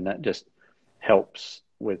recruiter, and that just helps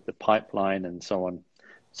with the pipeline and so on.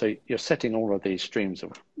 So you're setting all of these streams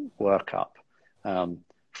of work up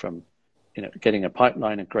from getting a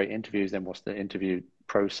pipeline of great interviews. Then what's the interview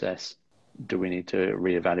process? Do we need to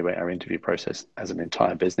reevaluate our interview process as an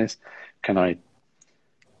entire business? Can I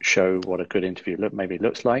show what a good interview maybe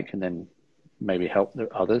looks like, and then maybe help the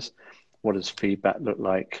others? What does feedback look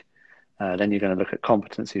like? Then you're going to look at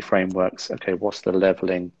competency frameworks. Okay, what's the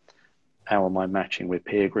leveling? How am I matching with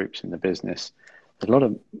peer groups in the business? There's a lot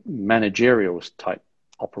of managerial type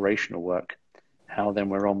operational work. How then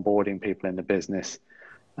we're onboarding people in the business.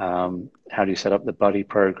 How do you set up the buddy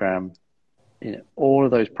program? All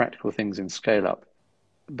of those practical things in scale up.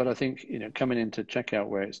 But I think, coming into checkout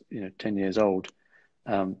where it's, 10 years old,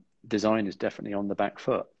 design is definitely on the back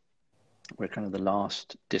foot. We're kind of the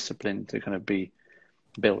last discipline to kind of be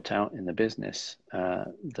built out in the business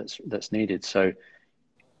that's needed. So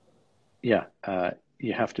you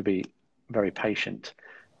have to be very patient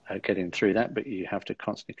getting through that, but you have to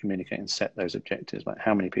constantly communicate and set those objectives. Like,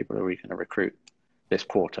 how many people are we going to recruit this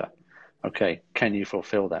quarter? Okay, can you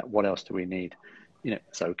fulfill that? What else do we need?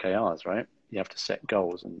 It's OKRs, right? You have to set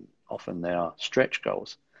goals, and often they are stretch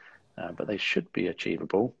goals, but they should be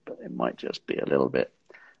achievable. But it might just be a little bit.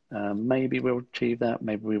 Maybe we'll achieve that,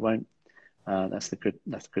 maybe we won't. That's the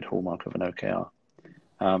good hallmark of an OKR.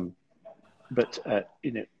 But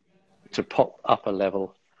to pop up a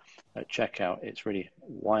level at checkout, it's really,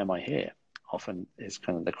 why am I here? Often is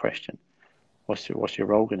kind of the question. What's your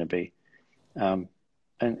role going to be?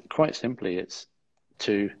 And quite simply, it's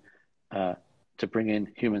to bring in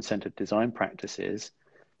human-centered design practices,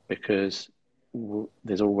 because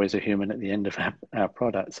there's always a human at the end of our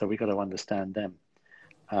product, so we've got to understand them.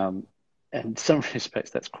 And in some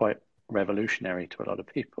respects, that's quite revolutionary to a lot of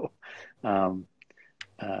people. And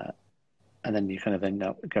then you kind of end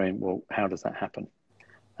up going, well, how does that happen?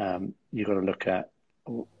 You've got to look at,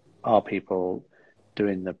 are people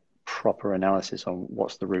doing the proper analysis on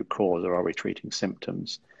what's the root cause, or are we treating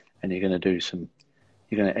symptoms? And you're going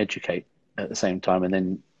to educate at the same time, and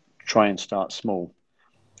then try and start small.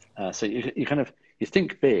 So you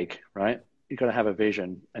think big, right? You've got to have a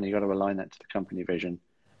vision, and you've got to align that to the company vision,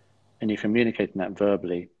 and you're communicating that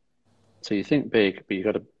verbally. So you think big, but you've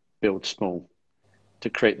got to build small to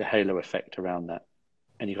create the halo effect around that.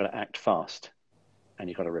 And you've got to act fast, and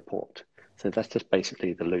you've got to report. So that's just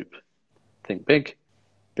basically the loop. Think big,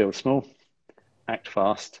 build small, act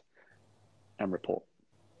fast, and report.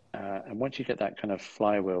 And once you get that kind of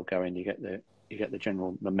flywheel going, you get the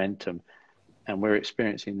general momentum. And we're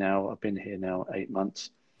experiencing now, I've been here now 8 months,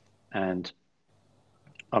 and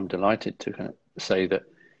I'm delighted to kind of say that,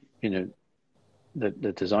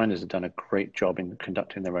 the designers have done a great job in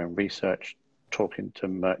conducting their own research, talking to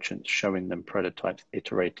merchants, showing them prototypes,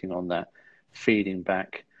 iterating on that, feeding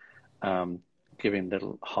back, giving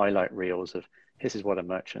little highlight reels of, this is what a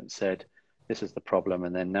merchant said, this is the problem,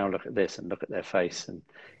 and then now look at this and look at their face, and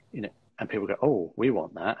and people go, oh, we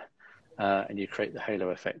want that, and you create the halo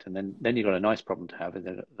effect, and then you've got a nice problem to have, and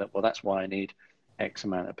then well, that's why I need X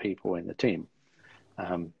amount of people in the team.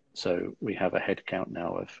 So we have a head count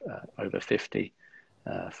now of over 50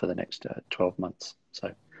 for the next 12 months.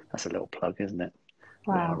 So that's a little plug, isn't it?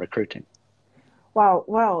 Wow. We are recruiting. Wow.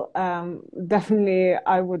 Well, definitely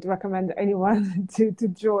I would recommend anyone to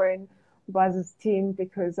join Buzz's team,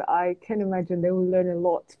 because I can imagine they will learn a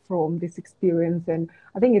lot from this experience. And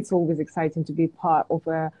I think it's always exciting to be part of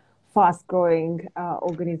a fast-growing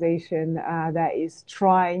organization that is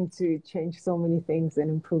trying to change so many things and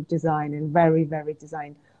improve design, and very, very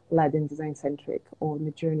design-led and design-centric on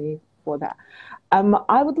the journey for that.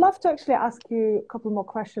 I would love to actually ask you a couple more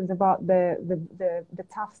questions about the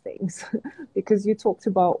tough things, because you talked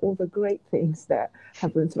about all the great things that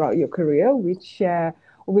happened throughout your career, which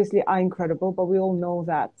obviously are incredible, but we all know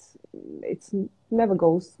that it's never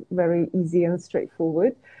goes very easy and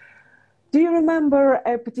straightforward. Do you remember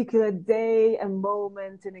a particular day, a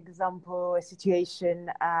moment, an example, a situation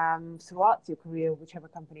throughout your career, whichever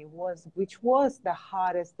company it was, which was the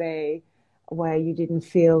hardest day, where you didn't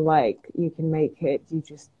feel like you can make it, you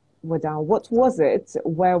just were down? What was it?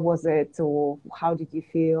 Where was it? Or how did you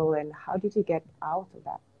feel? And how did you get out of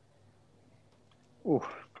that? Oh,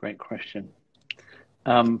 great question.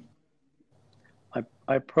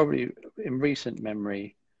 I probably, in recent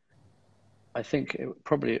memory, I think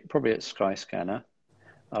probably at Skyscanner,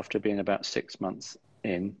 after being about 6 months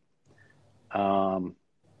in, I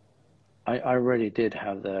really did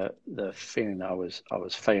have the feeling that I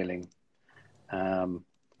was failing. And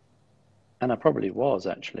I probably was,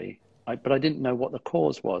 actually, but I didn't know what the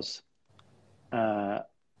cause was. And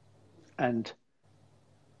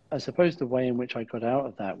I suppose the way in which I got out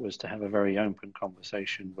of that was to have a very open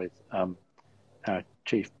conversation with our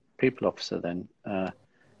chief people officer then,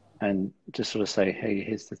 and just sort of say, hey,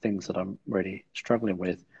 here's the things that I'm really struggling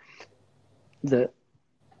with. The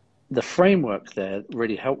framework there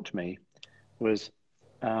really helped me was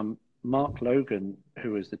Mark Logan,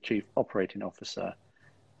 who was the chief operating officer,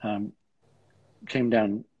 came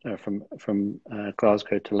down from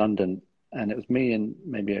Glasgow to London, and it was me and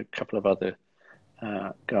maybe a couple of other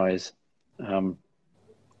guys, and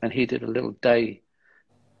he did a little day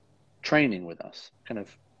training with us, kind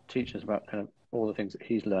of teaching us about kind of all the things that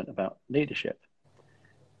he's learned about leadership.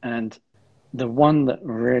 And the one that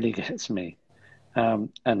really gets me, and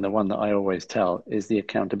the one that I always tell, is the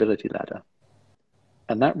accountability ladder.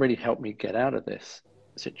 And that really helped me get out of this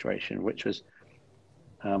situation, which was,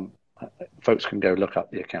 folks can go look up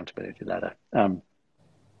the accountability ladder.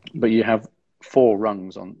 But you have 4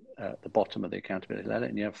 rungs on the bottom of the accountability ladder,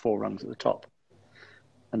 and you have 4 rungs at the top.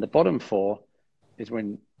 And the bottom 4 is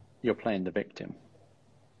when you're playing the victim.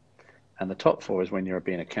 And the top 4 is when you're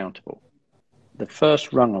being accountable. The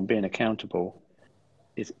first rung on being accountable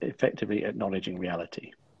is effectively acknowledging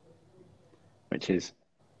reality, which is,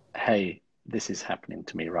 hey, this is happening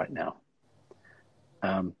to me right now.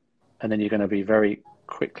 And then you're going to be very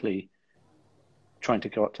quickly trying to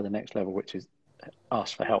go up to the next level, which is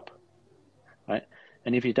ask for help, right?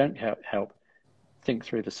 And if you don't help, think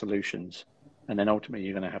through the solutions, and then ultimately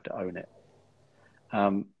you're going to have to own it.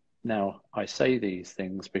 Now, I say these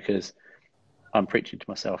things because I'm preaching to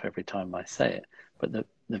myself every time I say it, but the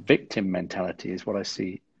victim mentality is what I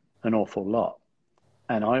see an awful lot.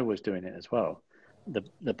 And I was doing it as well.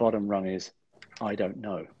 The bottom rung is, I don't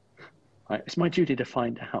know. Right? It's my duty to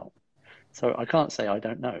find out. So I can't say I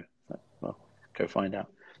don't know. Well, go find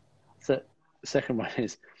out. So the second one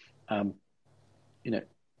is,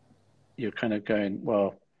 you're kind of going, well,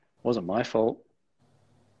 it wasn't my fault,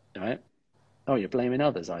 right? Oh, you're blaming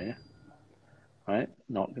others, are you? Right?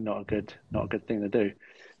 Not a good thing to do.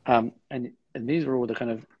 And these are all the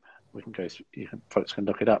kind of, we can go, folks can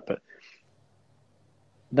look it up, but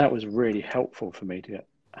that was really helpful for me to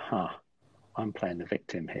go, I'm playing the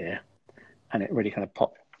victim here. And it really kind of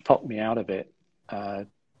popped me out of it to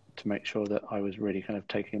make sure that I was really kind of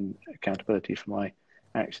taking accountability for my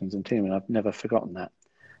actions and team. And I've never forgotten that.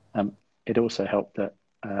 It also helped that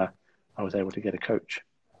I was able to get a coach.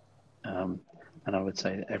 And I would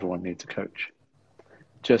say that everyone needs a coach,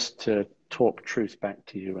 just to talk truth back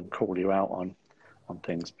to you and call you out on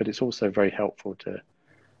things. But it's also very helpful to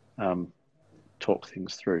talk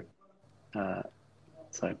things through.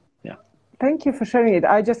 So, yeah. Thank you for sharing it.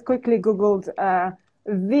 I just quickly Googled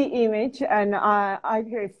the image, and I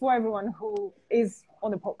hear it for everyone who is on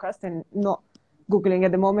the podcast and not Googling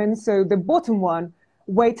at the moment. So the bottom one,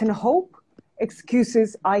 wait and hope,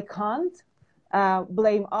 excuses I can't,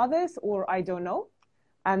 blame others, or I don't know.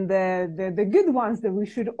 And the good ones that we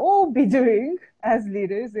should all be doing as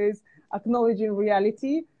leaders is acknowledging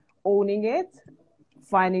reality, owning it,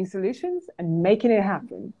 finding solutions, and making it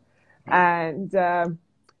happen. And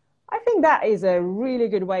I think that is a really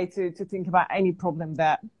good way to think about any problem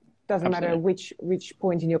that doesn't Absolutely. matter which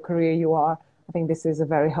point in your career you are. I think this is a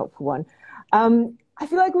very helpful one. I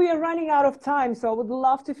feel like we are running out of time, so I would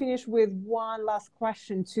love to finish with one last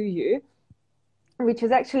question to you, which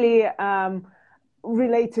is actually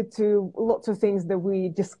related to lots of things that we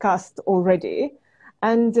discussed already.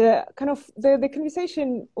 And kind of the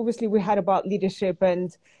conversation, obviously, we had about leadership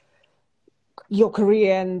and your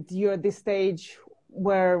career, and you're at this stage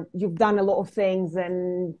where you've done a lot of things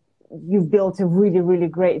and you've built a really, really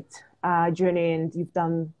great journey, and you've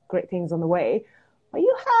done great things on the way. But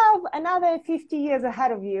you have another 50 years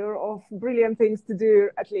ahead of you of brilliant things to do,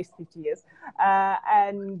 at least 50 years,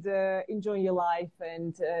 and enjoying your life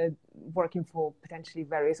and working for potentially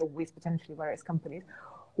various or with potentially various companies.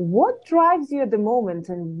 What drives you at the moment,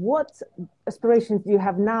 and what aspirations do you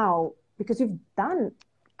have now? Because you've done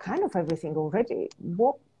kind of everything already.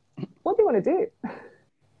 What do you want to do?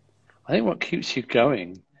 I think what keeps you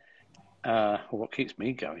going, or what keeps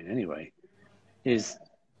me going anyway, is,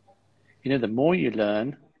 the more you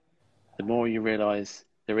learn, the more you realize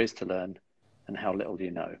there is to learn and how little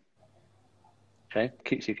you know. Okay?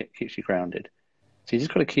 Keeps you grounded. So you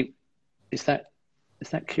just got to keep, it's that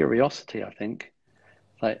curiosity, I think.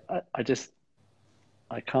 Like,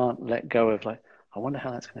 I can't let go of, like, I wonder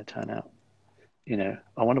how that's going to turn out.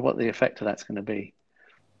 I wonder what the effect of that's going to be.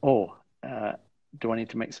 Or do I need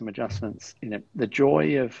to make some adjustments? The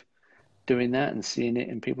joy of doing that and seeing it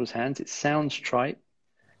in people's hands, it sounds trite,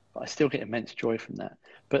 but I still get immense joy from that.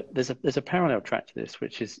 But there's a parallel track to this,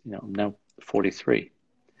 which is, I'm now 43.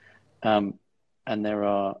 And there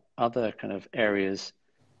are other kind of areas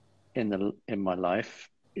in my life,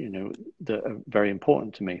 that are very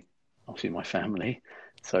important to me. Obviously my family.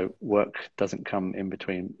 So work doesn't come in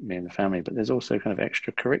between me and the family, but there's also kind of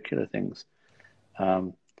extracurricular things.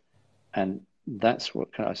 And that's what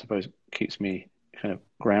I suppose keeps me kind of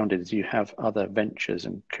grounded, is you have other ventures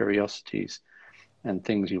and curiosities and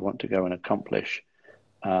things you want to go and accomplish,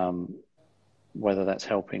 whether that's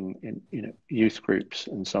helping in youth groups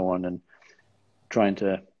and so on, and trying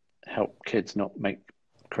to help kids not make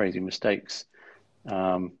crazy mistakes,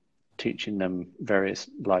 teaching them various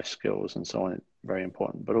life skills and so on, very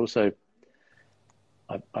important. But also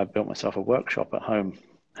I built myself a workshop at home.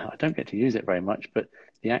 I don't get to use it very much, but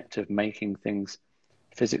the act of making things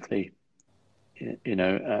physically,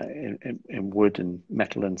 in wood and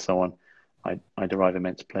metal and so on, I derive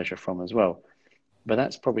immense pleasure from as well. But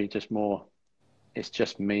that's probably just more, it's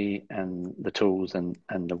just me and the tools and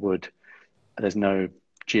the wood. There's no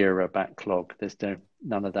Jira backlog. There's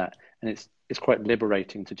none of that. And it's quite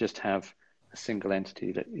liberating to just have a single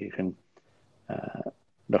entity that you can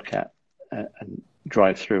look at and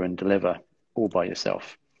drive through and deliver all by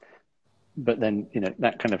yourself. But then,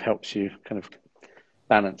 that kind of helps you kind of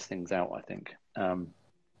balance things out, I think.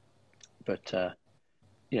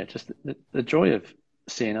 Just the joy of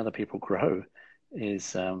seeing other people grow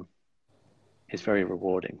is very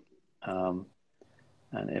rewarding. And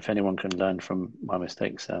if anyone can learn from my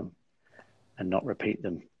mistakes and not repeat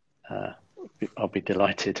them, I'll be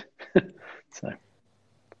delighted. So.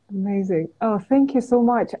 Amazing. Oh, thank you so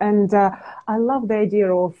much. And I love the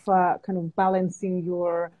idea of kind of balancing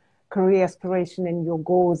your career aspiration and your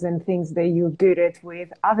goals and things that you're good at with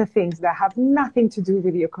other things that have nothing to do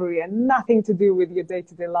with your career, nothing to do with your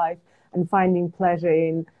day-to-day life, and finding pleasure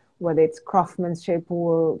in whether it's craftsmanship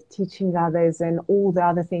or teaching others and all the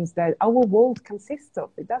other things that our world consists of.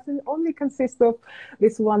 It doesn't only consist of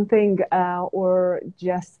this one thing or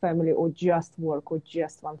just family or just work or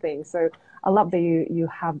just one thing. So I love that you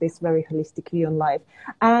have this very holistic view on life.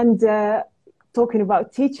 And talking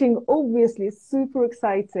about teaching, obviously super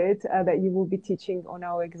excited that you will be teaching on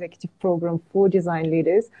our executive program for design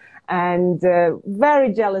leaders, and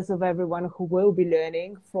very jealous of everyone who will be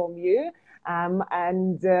learning from you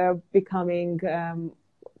and becoming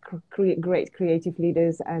great creative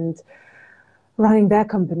leaders and running their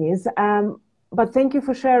companies. But thank you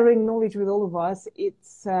for sharing knowledge with all of us. It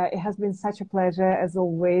has been such a pleasure as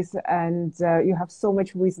always, and you have so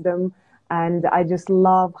much wisdom. And I just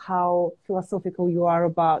love how philosophical you are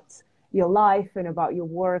about your life and about your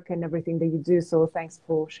work and everything that you do. So thanks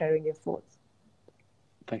for sharing your thoughts.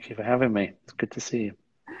 Thank you for having me. It's good to see you.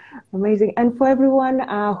 Amazing. And for everyone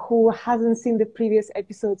who hasn't seen the previous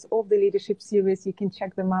episodes of the leadership series, you can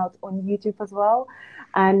check them out on YouTube as well.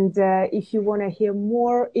 And if you want to hear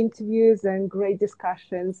more interviews and great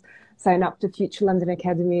discussions, sign up to Future London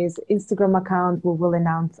Academy's Instagram account. We will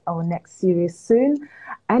announce our next series soon.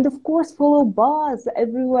 And of course, follow Buzz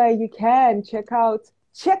everywhere you can. Check out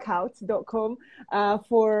checkout.com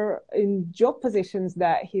for job positions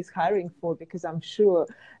that he's hiring for, because I'm sure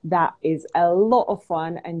that is a lot of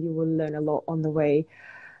fun and you will learn a lot on the way.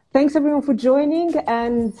 Thanks everyone for joining,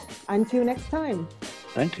 and until next time.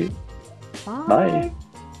 Thank you. Bye. Bye.